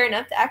doesn't care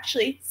enough to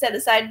actually set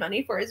aside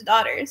money for his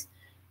daughters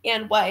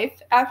and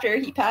wife after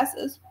he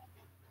passes.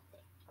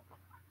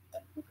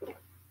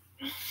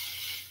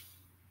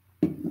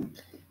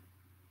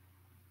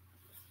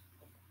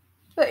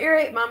 But you're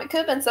right, Mom. It could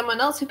have been someone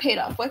else who paid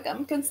off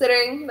Wickham,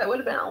 considering that would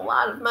have been a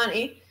lot of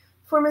money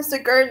for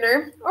Mr.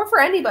 Gardner, or for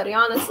anybody,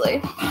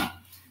 honestly.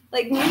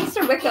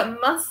 Mr. Wickham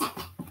must have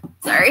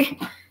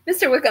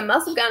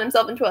gotten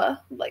himself into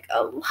a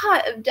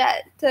lot of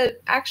debt to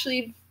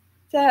actually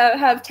to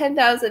have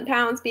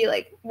 £10,000 be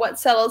like what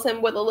settles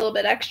him with a little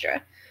bit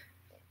extra.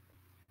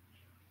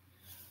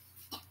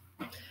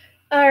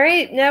 All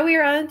right, now we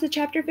are on to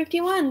chapter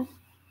 51.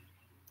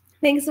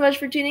 Thanks so much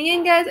for tuning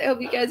in, guys. I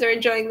hope you guys are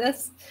enjoying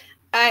this.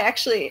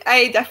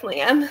 I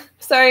definitely am.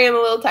 Sorry I'm a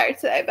little tired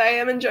today, but I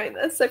am enjoying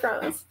this, I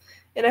promise.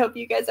 And I hope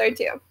you guys are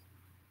too.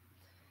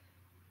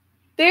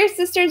 Their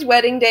sister's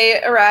wedding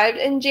day arrived,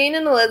 and Jane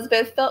and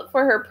Elizabeth felt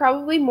for her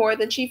probably more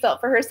than she felt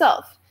for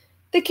herself.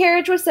 The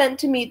carriage was sent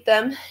to meet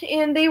them,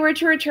 and they were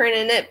to return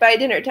in it by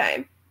dinner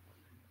time.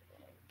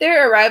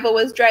 Their arrival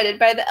was dreaded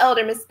by the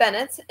elder Miss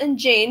Bennet, and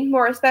Jane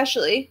more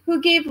especially, who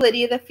gave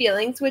Lydia the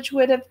feelings which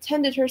would have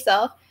attended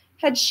herself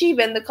had she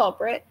been the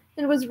culprit,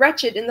 and was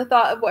wretched in the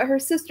thought of what her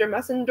sister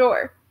must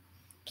endure.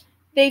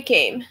 They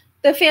came.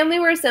 The family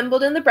were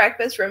assembled in the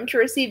breakfast room to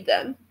receive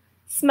them.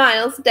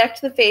 Smiles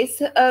decked the face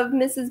of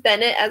Mrs.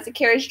 Bennet as the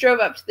carriage drove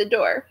up to the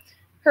door.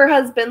 Her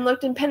husband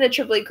looked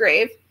impenetrably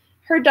grave,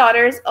 her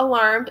daughters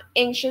alarmed,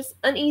 anxious,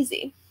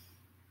 uneasy.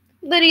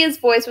 Lydia's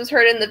voice was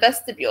heard in the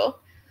vestibule.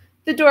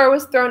 The door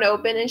was thrown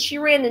open, and she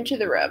ran into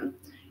the room.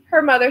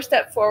 Her mother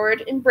stepped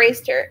forward,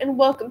 embraced her, and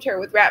welcomed her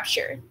with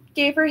rapture,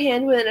 gave her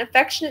hand with an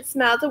affectionate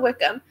smile to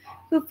Wickham,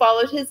 who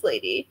followed his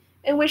lady,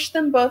 and wished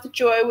them both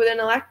joy with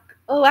an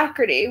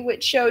alacrity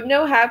which showed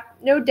no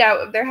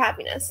doubt of their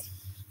happiness.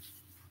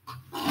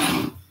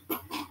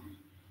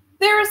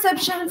 Their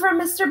reception from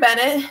Mr.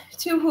 Bennet,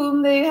 to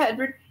whom they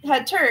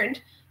had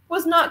turned,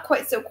 was not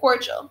quite so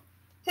cordial.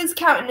 His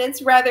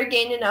countenance rather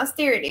gained in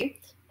austerity,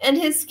 and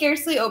he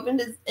scarcely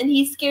opened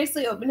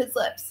his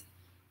lips.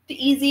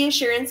 The easy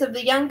assurance of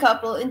the young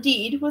couple,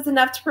 indeed, was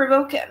enough to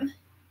provoke him.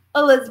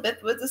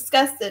 Elizabeth was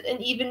disgusted,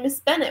 and even Miss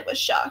Bennet was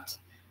shocked.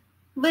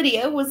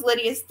 Lydia was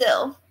Lydia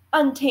still,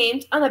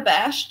 untamed,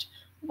 unabashed,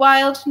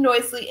 wild,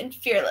 noisy, and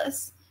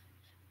fearless.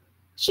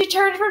 She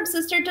turned from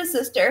sister to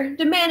sister,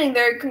 demanding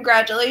their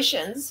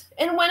congratulations,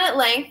 and when at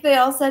length they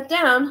all sat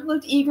down,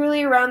 looked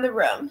eagerly around the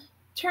room,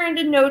 turned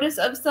a notice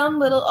of some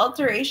little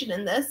alteration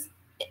in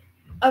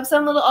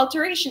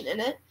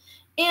it,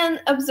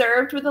 and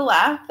observed with a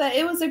laugh that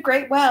it was a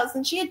great while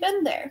since she had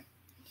been there.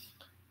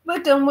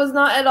 Wickham was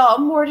not at all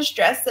more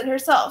distressed than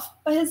herself,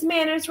 but his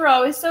manners were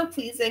always so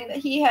pleasing that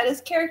he had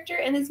his character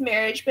and his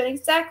marriage been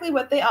exactly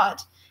what they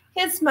ought.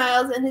 His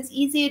smiles and his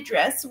easy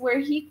address,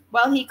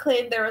 while he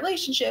claimed their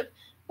relationship,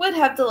 would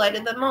have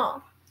delighted them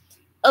all.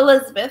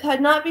 Elizabeth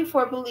had not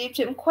before believed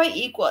him quite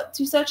equal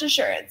to such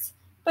assurance,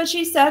 but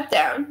she sat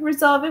down,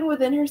 resolving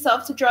within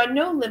herself to draw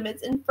no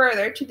limits in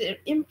further to the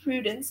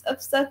imprudence of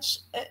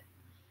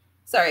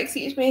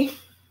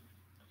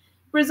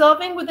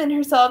resolving within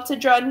herself to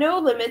draw no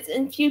limits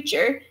in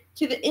future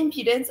to the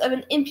impudence of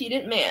an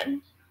impudent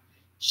man.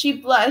 She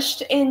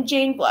blushed, and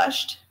Jane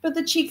blushed, but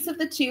the cheeks of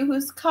the two who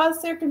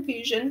caused their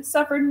confusion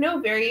suffered no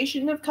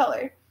variation of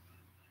color.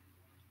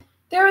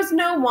 There was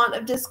no want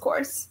of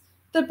discourse.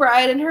 The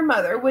bride and her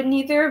mother could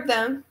neither of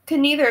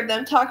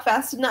them talk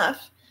fast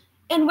enough,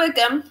 and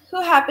Wickham, who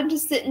happened to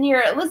sit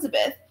near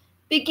Elizabeth,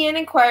 began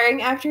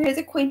inquiring after his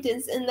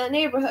acquaintance in the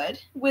neighborhood,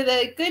 with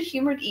a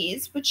good-humored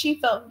ease which she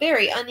felt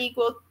very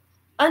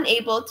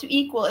unable to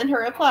equal in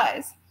her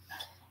replies.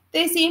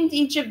 They seemed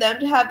each of them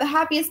to have the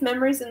happiest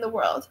memories in the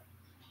world.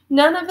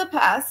 None of the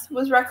past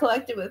was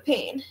recollected with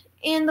pain,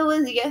 and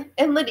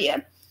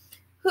Lydia,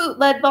 who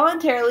led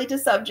voluntarily to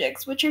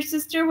subjects which her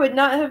sister would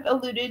not have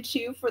alluded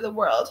to for the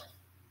world.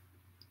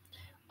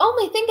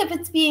 "Only think of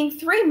its being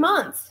 3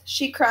 months,"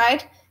 she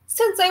cried,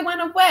 "since I went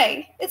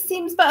away. It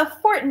seems but a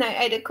fortnight,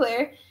 I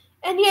declare,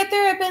 and yet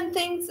there have been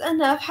things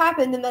enough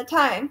happened in that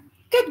time.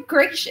 Good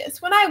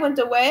gracious, when I went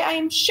away, I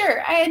am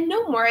sure I had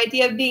no more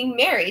idea of being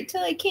married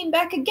till I came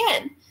back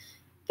again,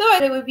 though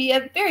it would be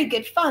a very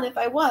good fun if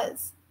I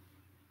was."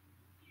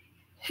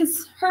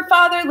 Her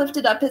father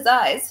lifted up his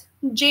eyes.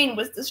 Jane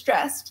was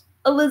distressed.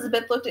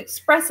 Elizabeth looked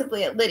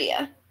expressively at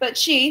Lydia, but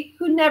she,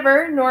 who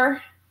never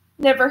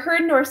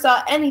heard nor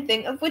saw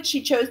anything of which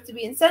she chose to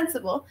be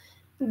insensible,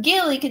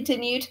 gaily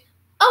continued,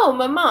 "Oh,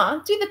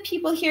 mamma, do the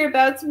people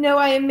hereabouts know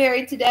I am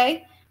married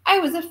today? I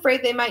was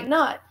afraid they might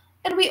not,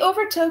 and we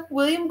overtook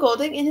William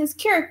Golding in his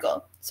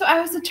curricle, so I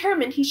was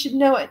determined he should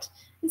know it,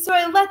 and so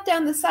I let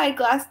down the side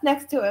glass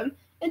next to him,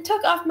 and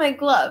took off my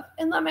glove,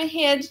 and let my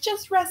hand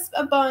just rest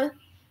upon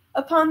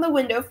the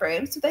window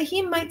frame so that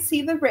he might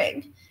see the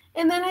ring,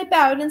 and then I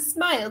bowed and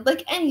smiled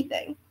like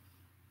anything."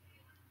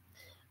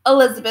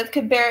 Elizabeth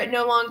could bear it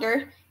no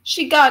longer.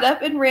 She got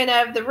up and ran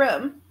out of the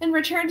room, and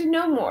returned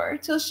no more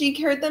till she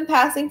heard them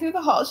passing through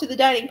the hall to the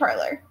dining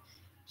parlor.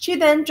 She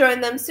then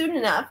joined them soon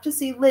enough to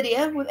see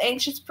Lydia, with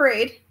anxious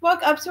parade,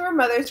 walk up to her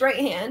mother's right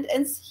hand,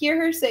 and hear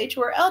her say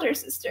to her elder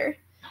sister,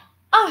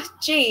 "Ah,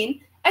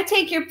 Jane, I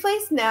take your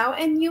place now,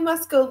 and you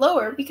must go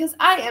lower, because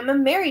I am a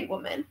married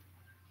woman."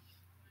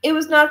 It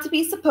was not to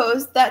be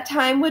supposed that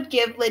time would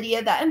give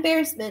Lydia that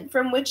embarrassment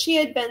from which she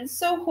had been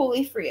so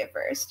wholly free at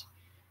first.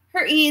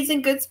 Her ease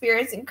and good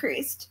spirits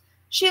increased.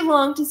 She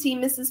longed to see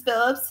Mrs.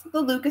 Phillips,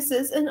 the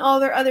Lucases, and all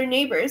their other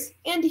neighbors,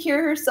 and to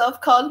hear herself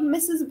called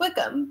Mrs.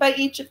 Wickham by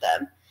each of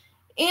them,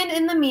 And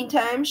in the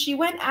meantime she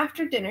went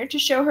after dinner to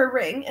show her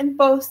ring and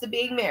boast of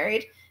being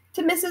married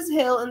to Mrs.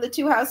 Hill and the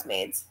two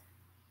housemaids.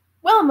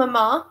 "Well,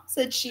 mamma,"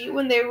 said she,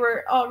 when they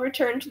were all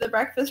returned to the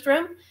breakfast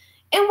room,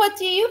 "and what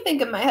do you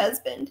think of my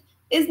husband?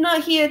 Is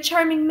not he a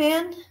charming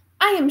man?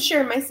 I am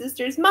sure my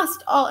sisters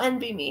must all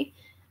envy me.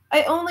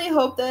 I only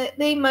hope that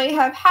they might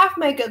have half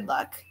my good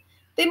luck.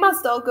 They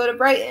must all go to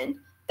Brighton.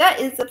 That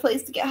is the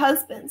place to get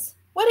husbands.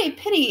 What a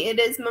pity it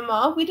is,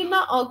 mamma, we did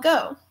not all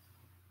go."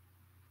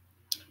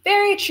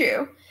 "Very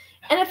true.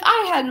 And if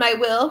I had my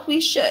will,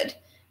 we should.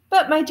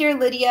 But, my dear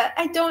Lydia,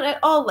 I don't at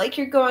all like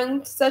your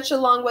going such a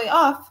long way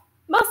off.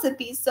 Must it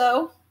be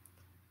so?"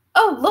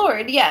 "Oh,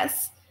 Lord,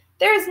 yes.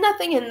 There is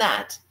nothing in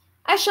that.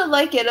 I shall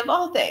like it of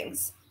all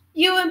things.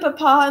 You and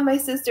papa and my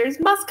sisters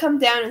must come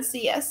down and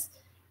see us.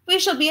 We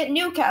shall be at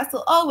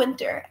Newcastle all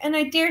winter, and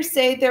I dare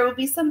say there will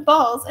be some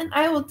balls, and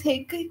I will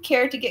take good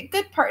care to get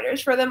good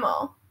partners for them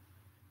all."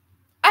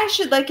 "I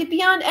should like it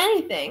beyond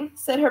anything,"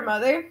 said her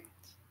mother.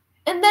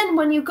 "And then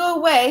when you go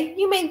away,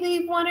 you may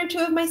leave one or two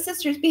of my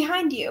sisters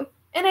behind you,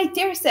 and I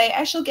dare say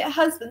I shall get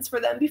husbands for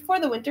them before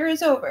the winter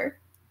is over."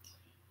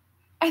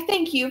 "I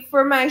thank you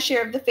for my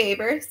share of the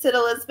favor," said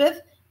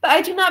Elizabeth, "but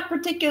I do not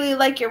particularly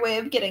like your way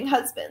of getting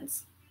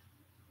husbands."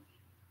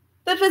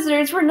 The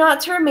visitors were not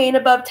to remain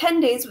above 10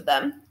 days with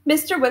them.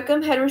 Mr.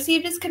 Wickham had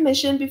received his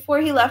commission before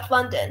he left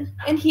London,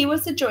 and he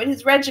was to join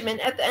his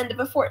regiment at the end of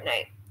a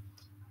fortnight.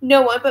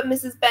 No one but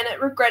Mrs. Bennet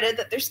regretted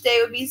that their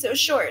stay would be so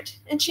short,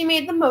 and she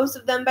made the most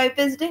of them by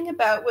visiting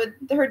about with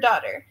her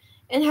daughter,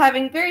 and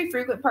having very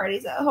frequent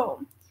parties at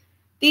home.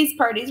 These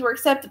parties were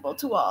acceptable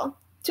to all.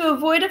 To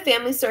avoid a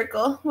family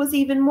circle was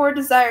even more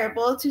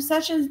desirable to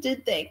such as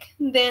did think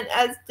than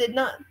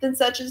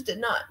such as did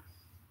not.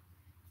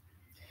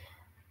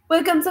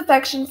 Wickham's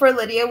affection for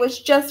Lydia was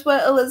just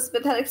what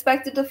Elizabeth had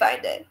expected to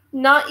find it,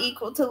 not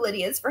equal to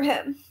Lydia's for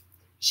him.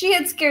 She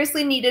had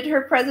scarcely needed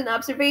her present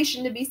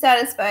observation to be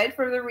satisfied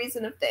for the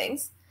reason of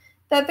things,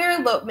 that their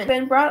elopement had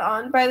been brought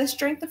on by the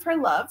strength of her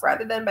love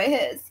rather than by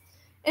his,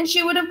 and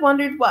she would have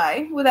wondered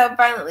why, without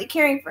violently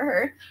caring for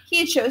her, he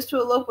had chose to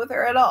elope with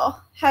her at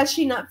all, had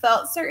she not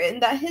felt certain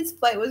that his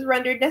flight was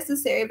rendered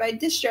necessary by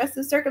distress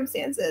of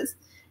circumstances,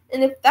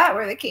 and if that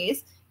were the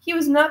case, he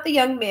was not the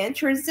young man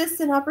to resist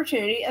an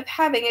opportunity of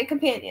having a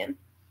companion.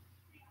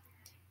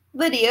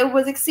 Lydia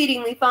was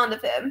exceedingly fond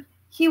of him.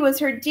 He was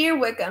her dear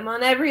Wickham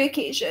on every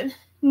occasion.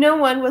 No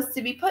one was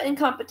to be put in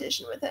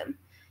competition with him.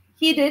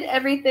 He did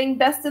everything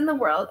best in the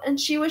world, and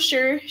she was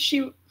sure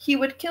he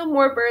would kill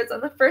more birds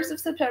on the 1st of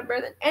September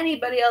than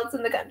anybody else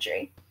in the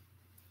country.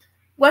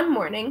 One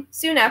morning,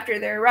 soon after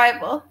their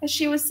arrival, as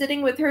she was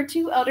sitting with her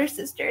two elder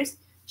sisters,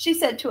 she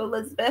said to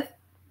Elizabeth,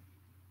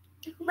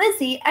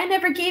 "Lizzie, I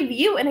never gave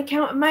you an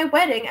account of my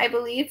wedding, I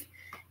believe.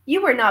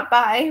 You were not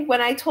by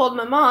when I told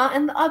mamma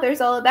and the others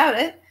all about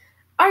it.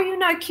 Are you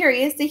not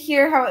curious to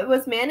hear how it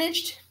was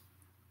managed?"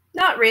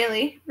 "Not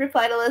really,"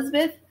 replied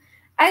Elizabeth.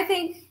 I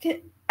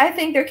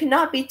think there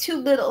cannot be too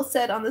little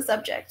said on the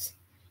subject."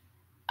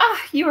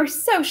 "Ah, you are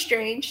so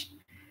strange.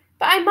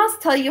 But I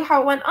must tell you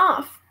how it went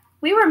off.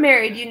 We were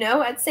married, you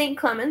know, at St.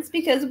 Clement's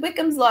because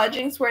Wickham's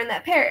lodgings were in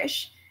that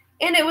parish,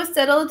 and it was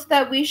settled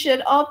that we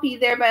should all be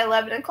there by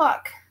 11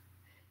 o'clock.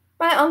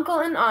 My uncle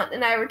and aunt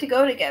and I were to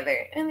go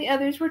together, and the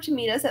others were to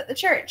meet us at the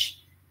church.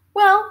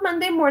 Well,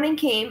 Monday morning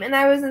came, and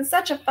I was in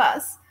such a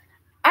fuss.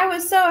 I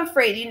was so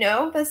afraid, you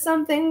know, that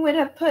something would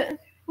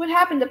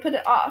happen to put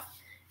it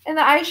off, and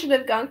that I should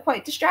have gone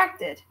quite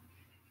distracted.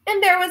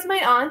 And there was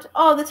my aunt,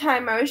 all the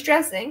time I was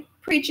dressing,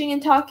 preaching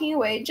and talking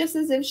away just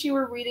as if she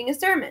were reading a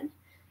sermon.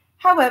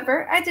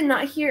 However, I did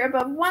not hear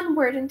above 1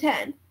 word in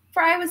 10,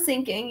 for I was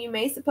thinking, you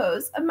may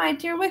suppose, of my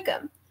dear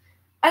Wickham.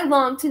 I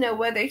longed to know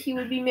whether he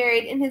would be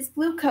married in his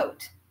blue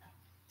coat.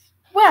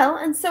 Well,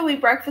 and so we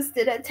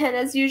breakfasted at 10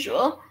 as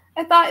usual.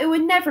 I thought it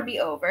would never be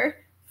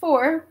over,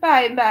 for,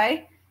 by and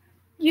by,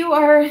 you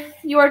are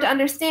to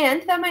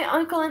understand that my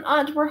uncle and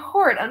aunt were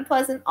horrid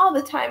unpleasant all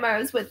the time I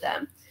was with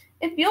them.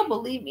 If you'll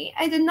believe me,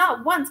 I did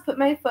not once put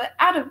my foot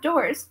out of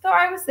doors, though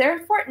I was there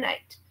a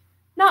fortnight.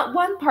 Not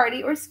one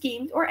party or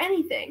schemed or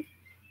anything.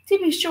 To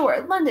be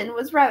sure, London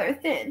was rather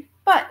thin,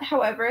 but,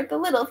 however, the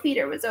little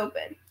theatre was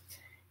open.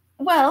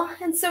 Well,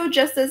 and so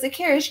just as the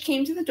carriage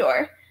came to the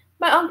door,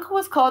 my uncle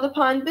was called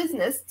upon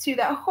business to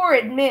that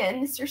horrid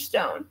man, Mr.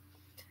 Stone.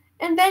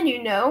 And then,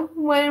 you know,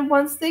 when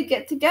once they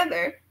get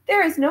together,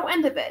 there is no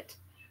end of it.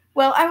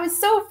 Well, I was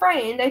so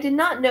frightened I did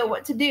not know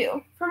what to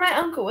do, for my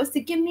uncle was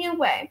to give me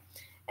away,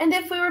 and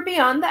if we were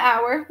beyond the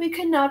hour, we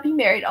could not be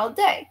married all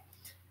day.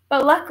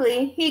 But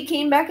luckily, he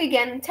came back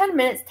again in 10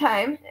 minutes'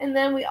 time, and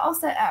then we all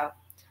set out.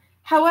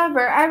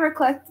 However, I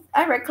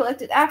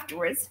recollected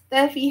afterwards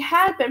that if he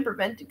had been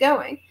prevented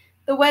going,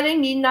 the wedding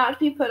need not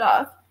be put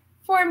off,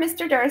 for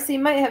Mr. Darcy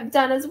might have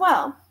done as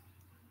well."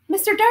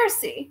 "Mr.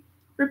 Darcy!"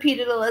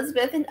 repeated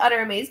Elizabeth in utter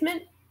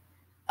amazement.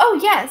 "Oh,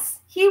 yes,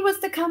 he was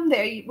to come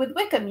there with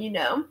Wickham, you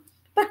know.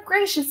 But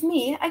gracious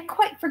me, I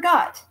quite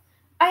forgot.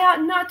 I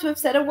ought not to have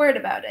said a word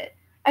about it.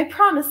 I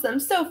promised them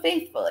so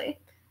faithfully.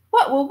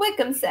 What will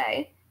Wickham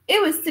say?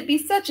 It was to be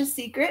such a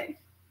secret."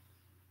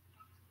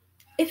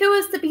 If it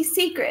was to be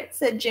secret,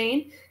 said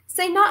Jane,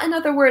 say not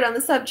another word on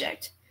the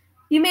subject.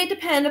 You may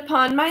depend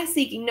upon my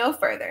seeking no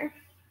further.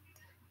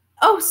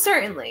 Oh,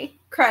 certainly,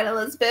 cried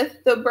Elizabeth,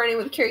 though burning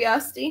with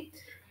curiosity.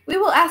 We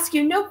will ask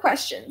you no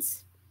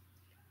questions.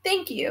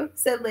 Thank you,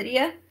 said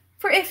Lydia,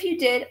 for if you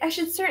did, I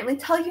should certainly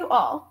tell you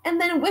all, and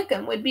then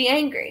Wickham would be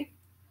angry.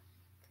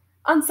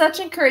 On such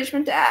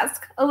encouragement to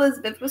ask,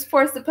 Elizabeth was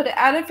forced to put it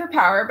out of her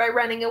power by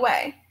running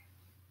away.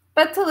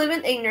 But to live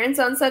in ignorance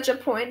on such a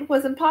point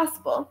was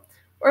impossible,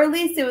 or at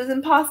least it was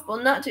impossible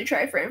not to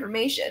try for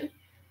information.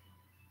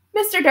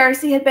 Mr.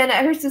 Darcy had been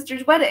at her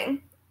sister's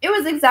wedding. It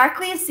was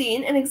exactly a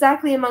scene and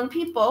exactly among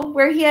people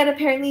where he had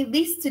apparently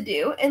least to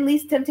do and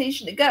least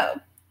temptation to go.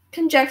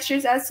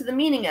 Conjectures as to the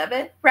meaning of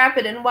it,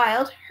 rapid and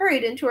wild,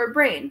 hurried into her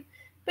brain,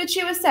 but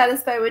she was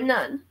satisfied with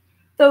none.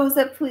 Those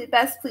that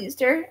best pleased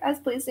her, as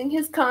placing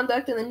his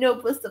conduct in the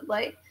noblest of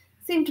light,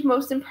 seemed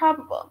most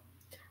improbable.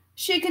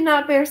 She could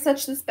not bear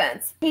such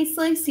suspense.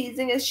 Hastily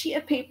seizing a sheet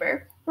of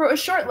paper, wrote a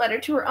short letter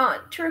to her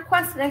aunt to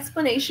request an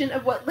explanation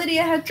of what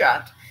Lydia had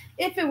dropped,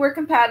 if it were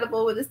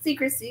compatible with the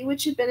secrecy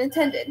which had been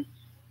intended.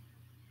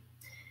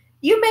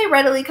 You may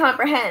readily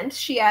comprehend,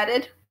 she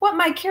added, what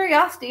my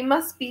curiosity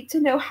must be to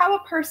know how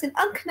a person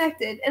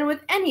unconnected and with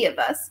any of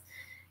us,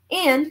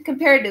 and,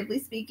 comparatively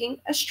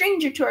speaking, a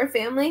stranger to our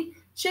family,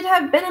 should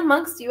have been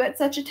amongst you at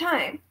such a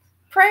time.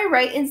 Pray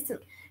write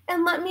instantly,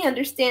 and let me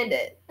understand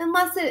it,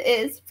 unless it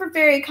is, for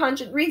very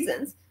cogent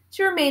reasons,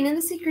 to remain in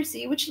the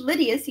secrecy which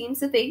Lydia seems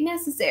to think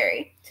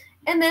necessary,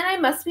 and then I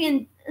must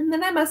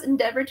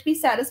endeavor to be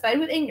satisfied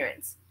with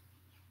ignorance.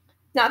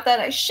 Not that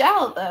I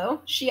shall,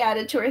 though, she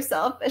added to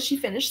herself as she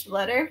finished the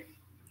letter.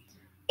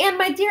 And,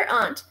 my dear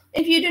aunt,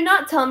 if you do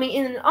not tell me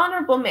in an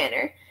honorable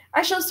manner,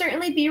 I shall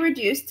certainly be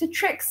reduced to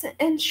tricks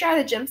and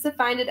stratagems to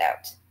find it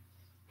out.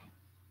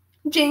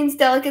 Jane's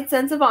delicate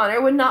sense of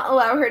honor would not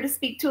allow her to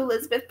speak to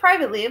Elizabeth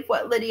privately of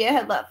what Lydia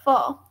had let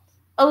fall.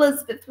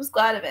 Elizabeth was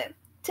glad of it.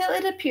 Till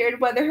it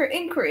appeared whether her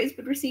inquiries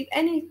would receive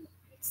any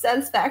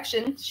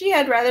satisfaction, she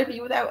had rather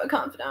be without a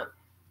confidant.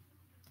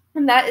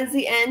 And that is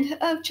the end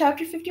of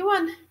chapter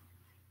 51.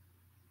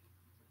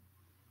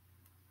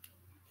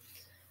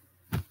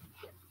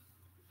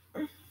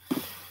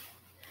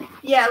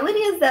 Yeah,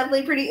 Lydia's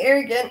definitely pretty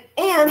arrogant,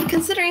 and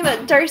considering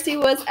that Darcy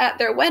was at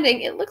their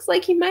wedding, it looks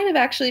like he might have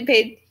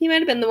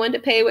been the one to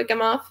pay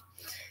Wickham off.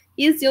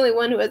 He's the only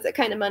one who has that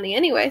kind of money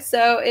anyway,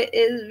 so it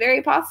is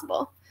very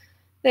possible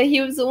that he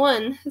was the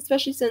one,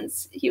 especially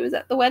since he was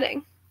at the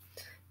wedding.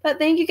 But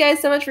thank you guys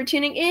so much for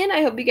tuning in.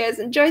 I hope you guys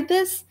enjoyed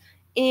this,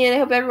 and I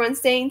hope everyone's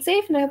staying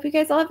safe, and I hope you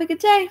guys all have a good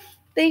day.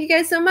 Thank you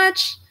guys so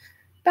much.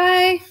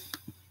 Bye.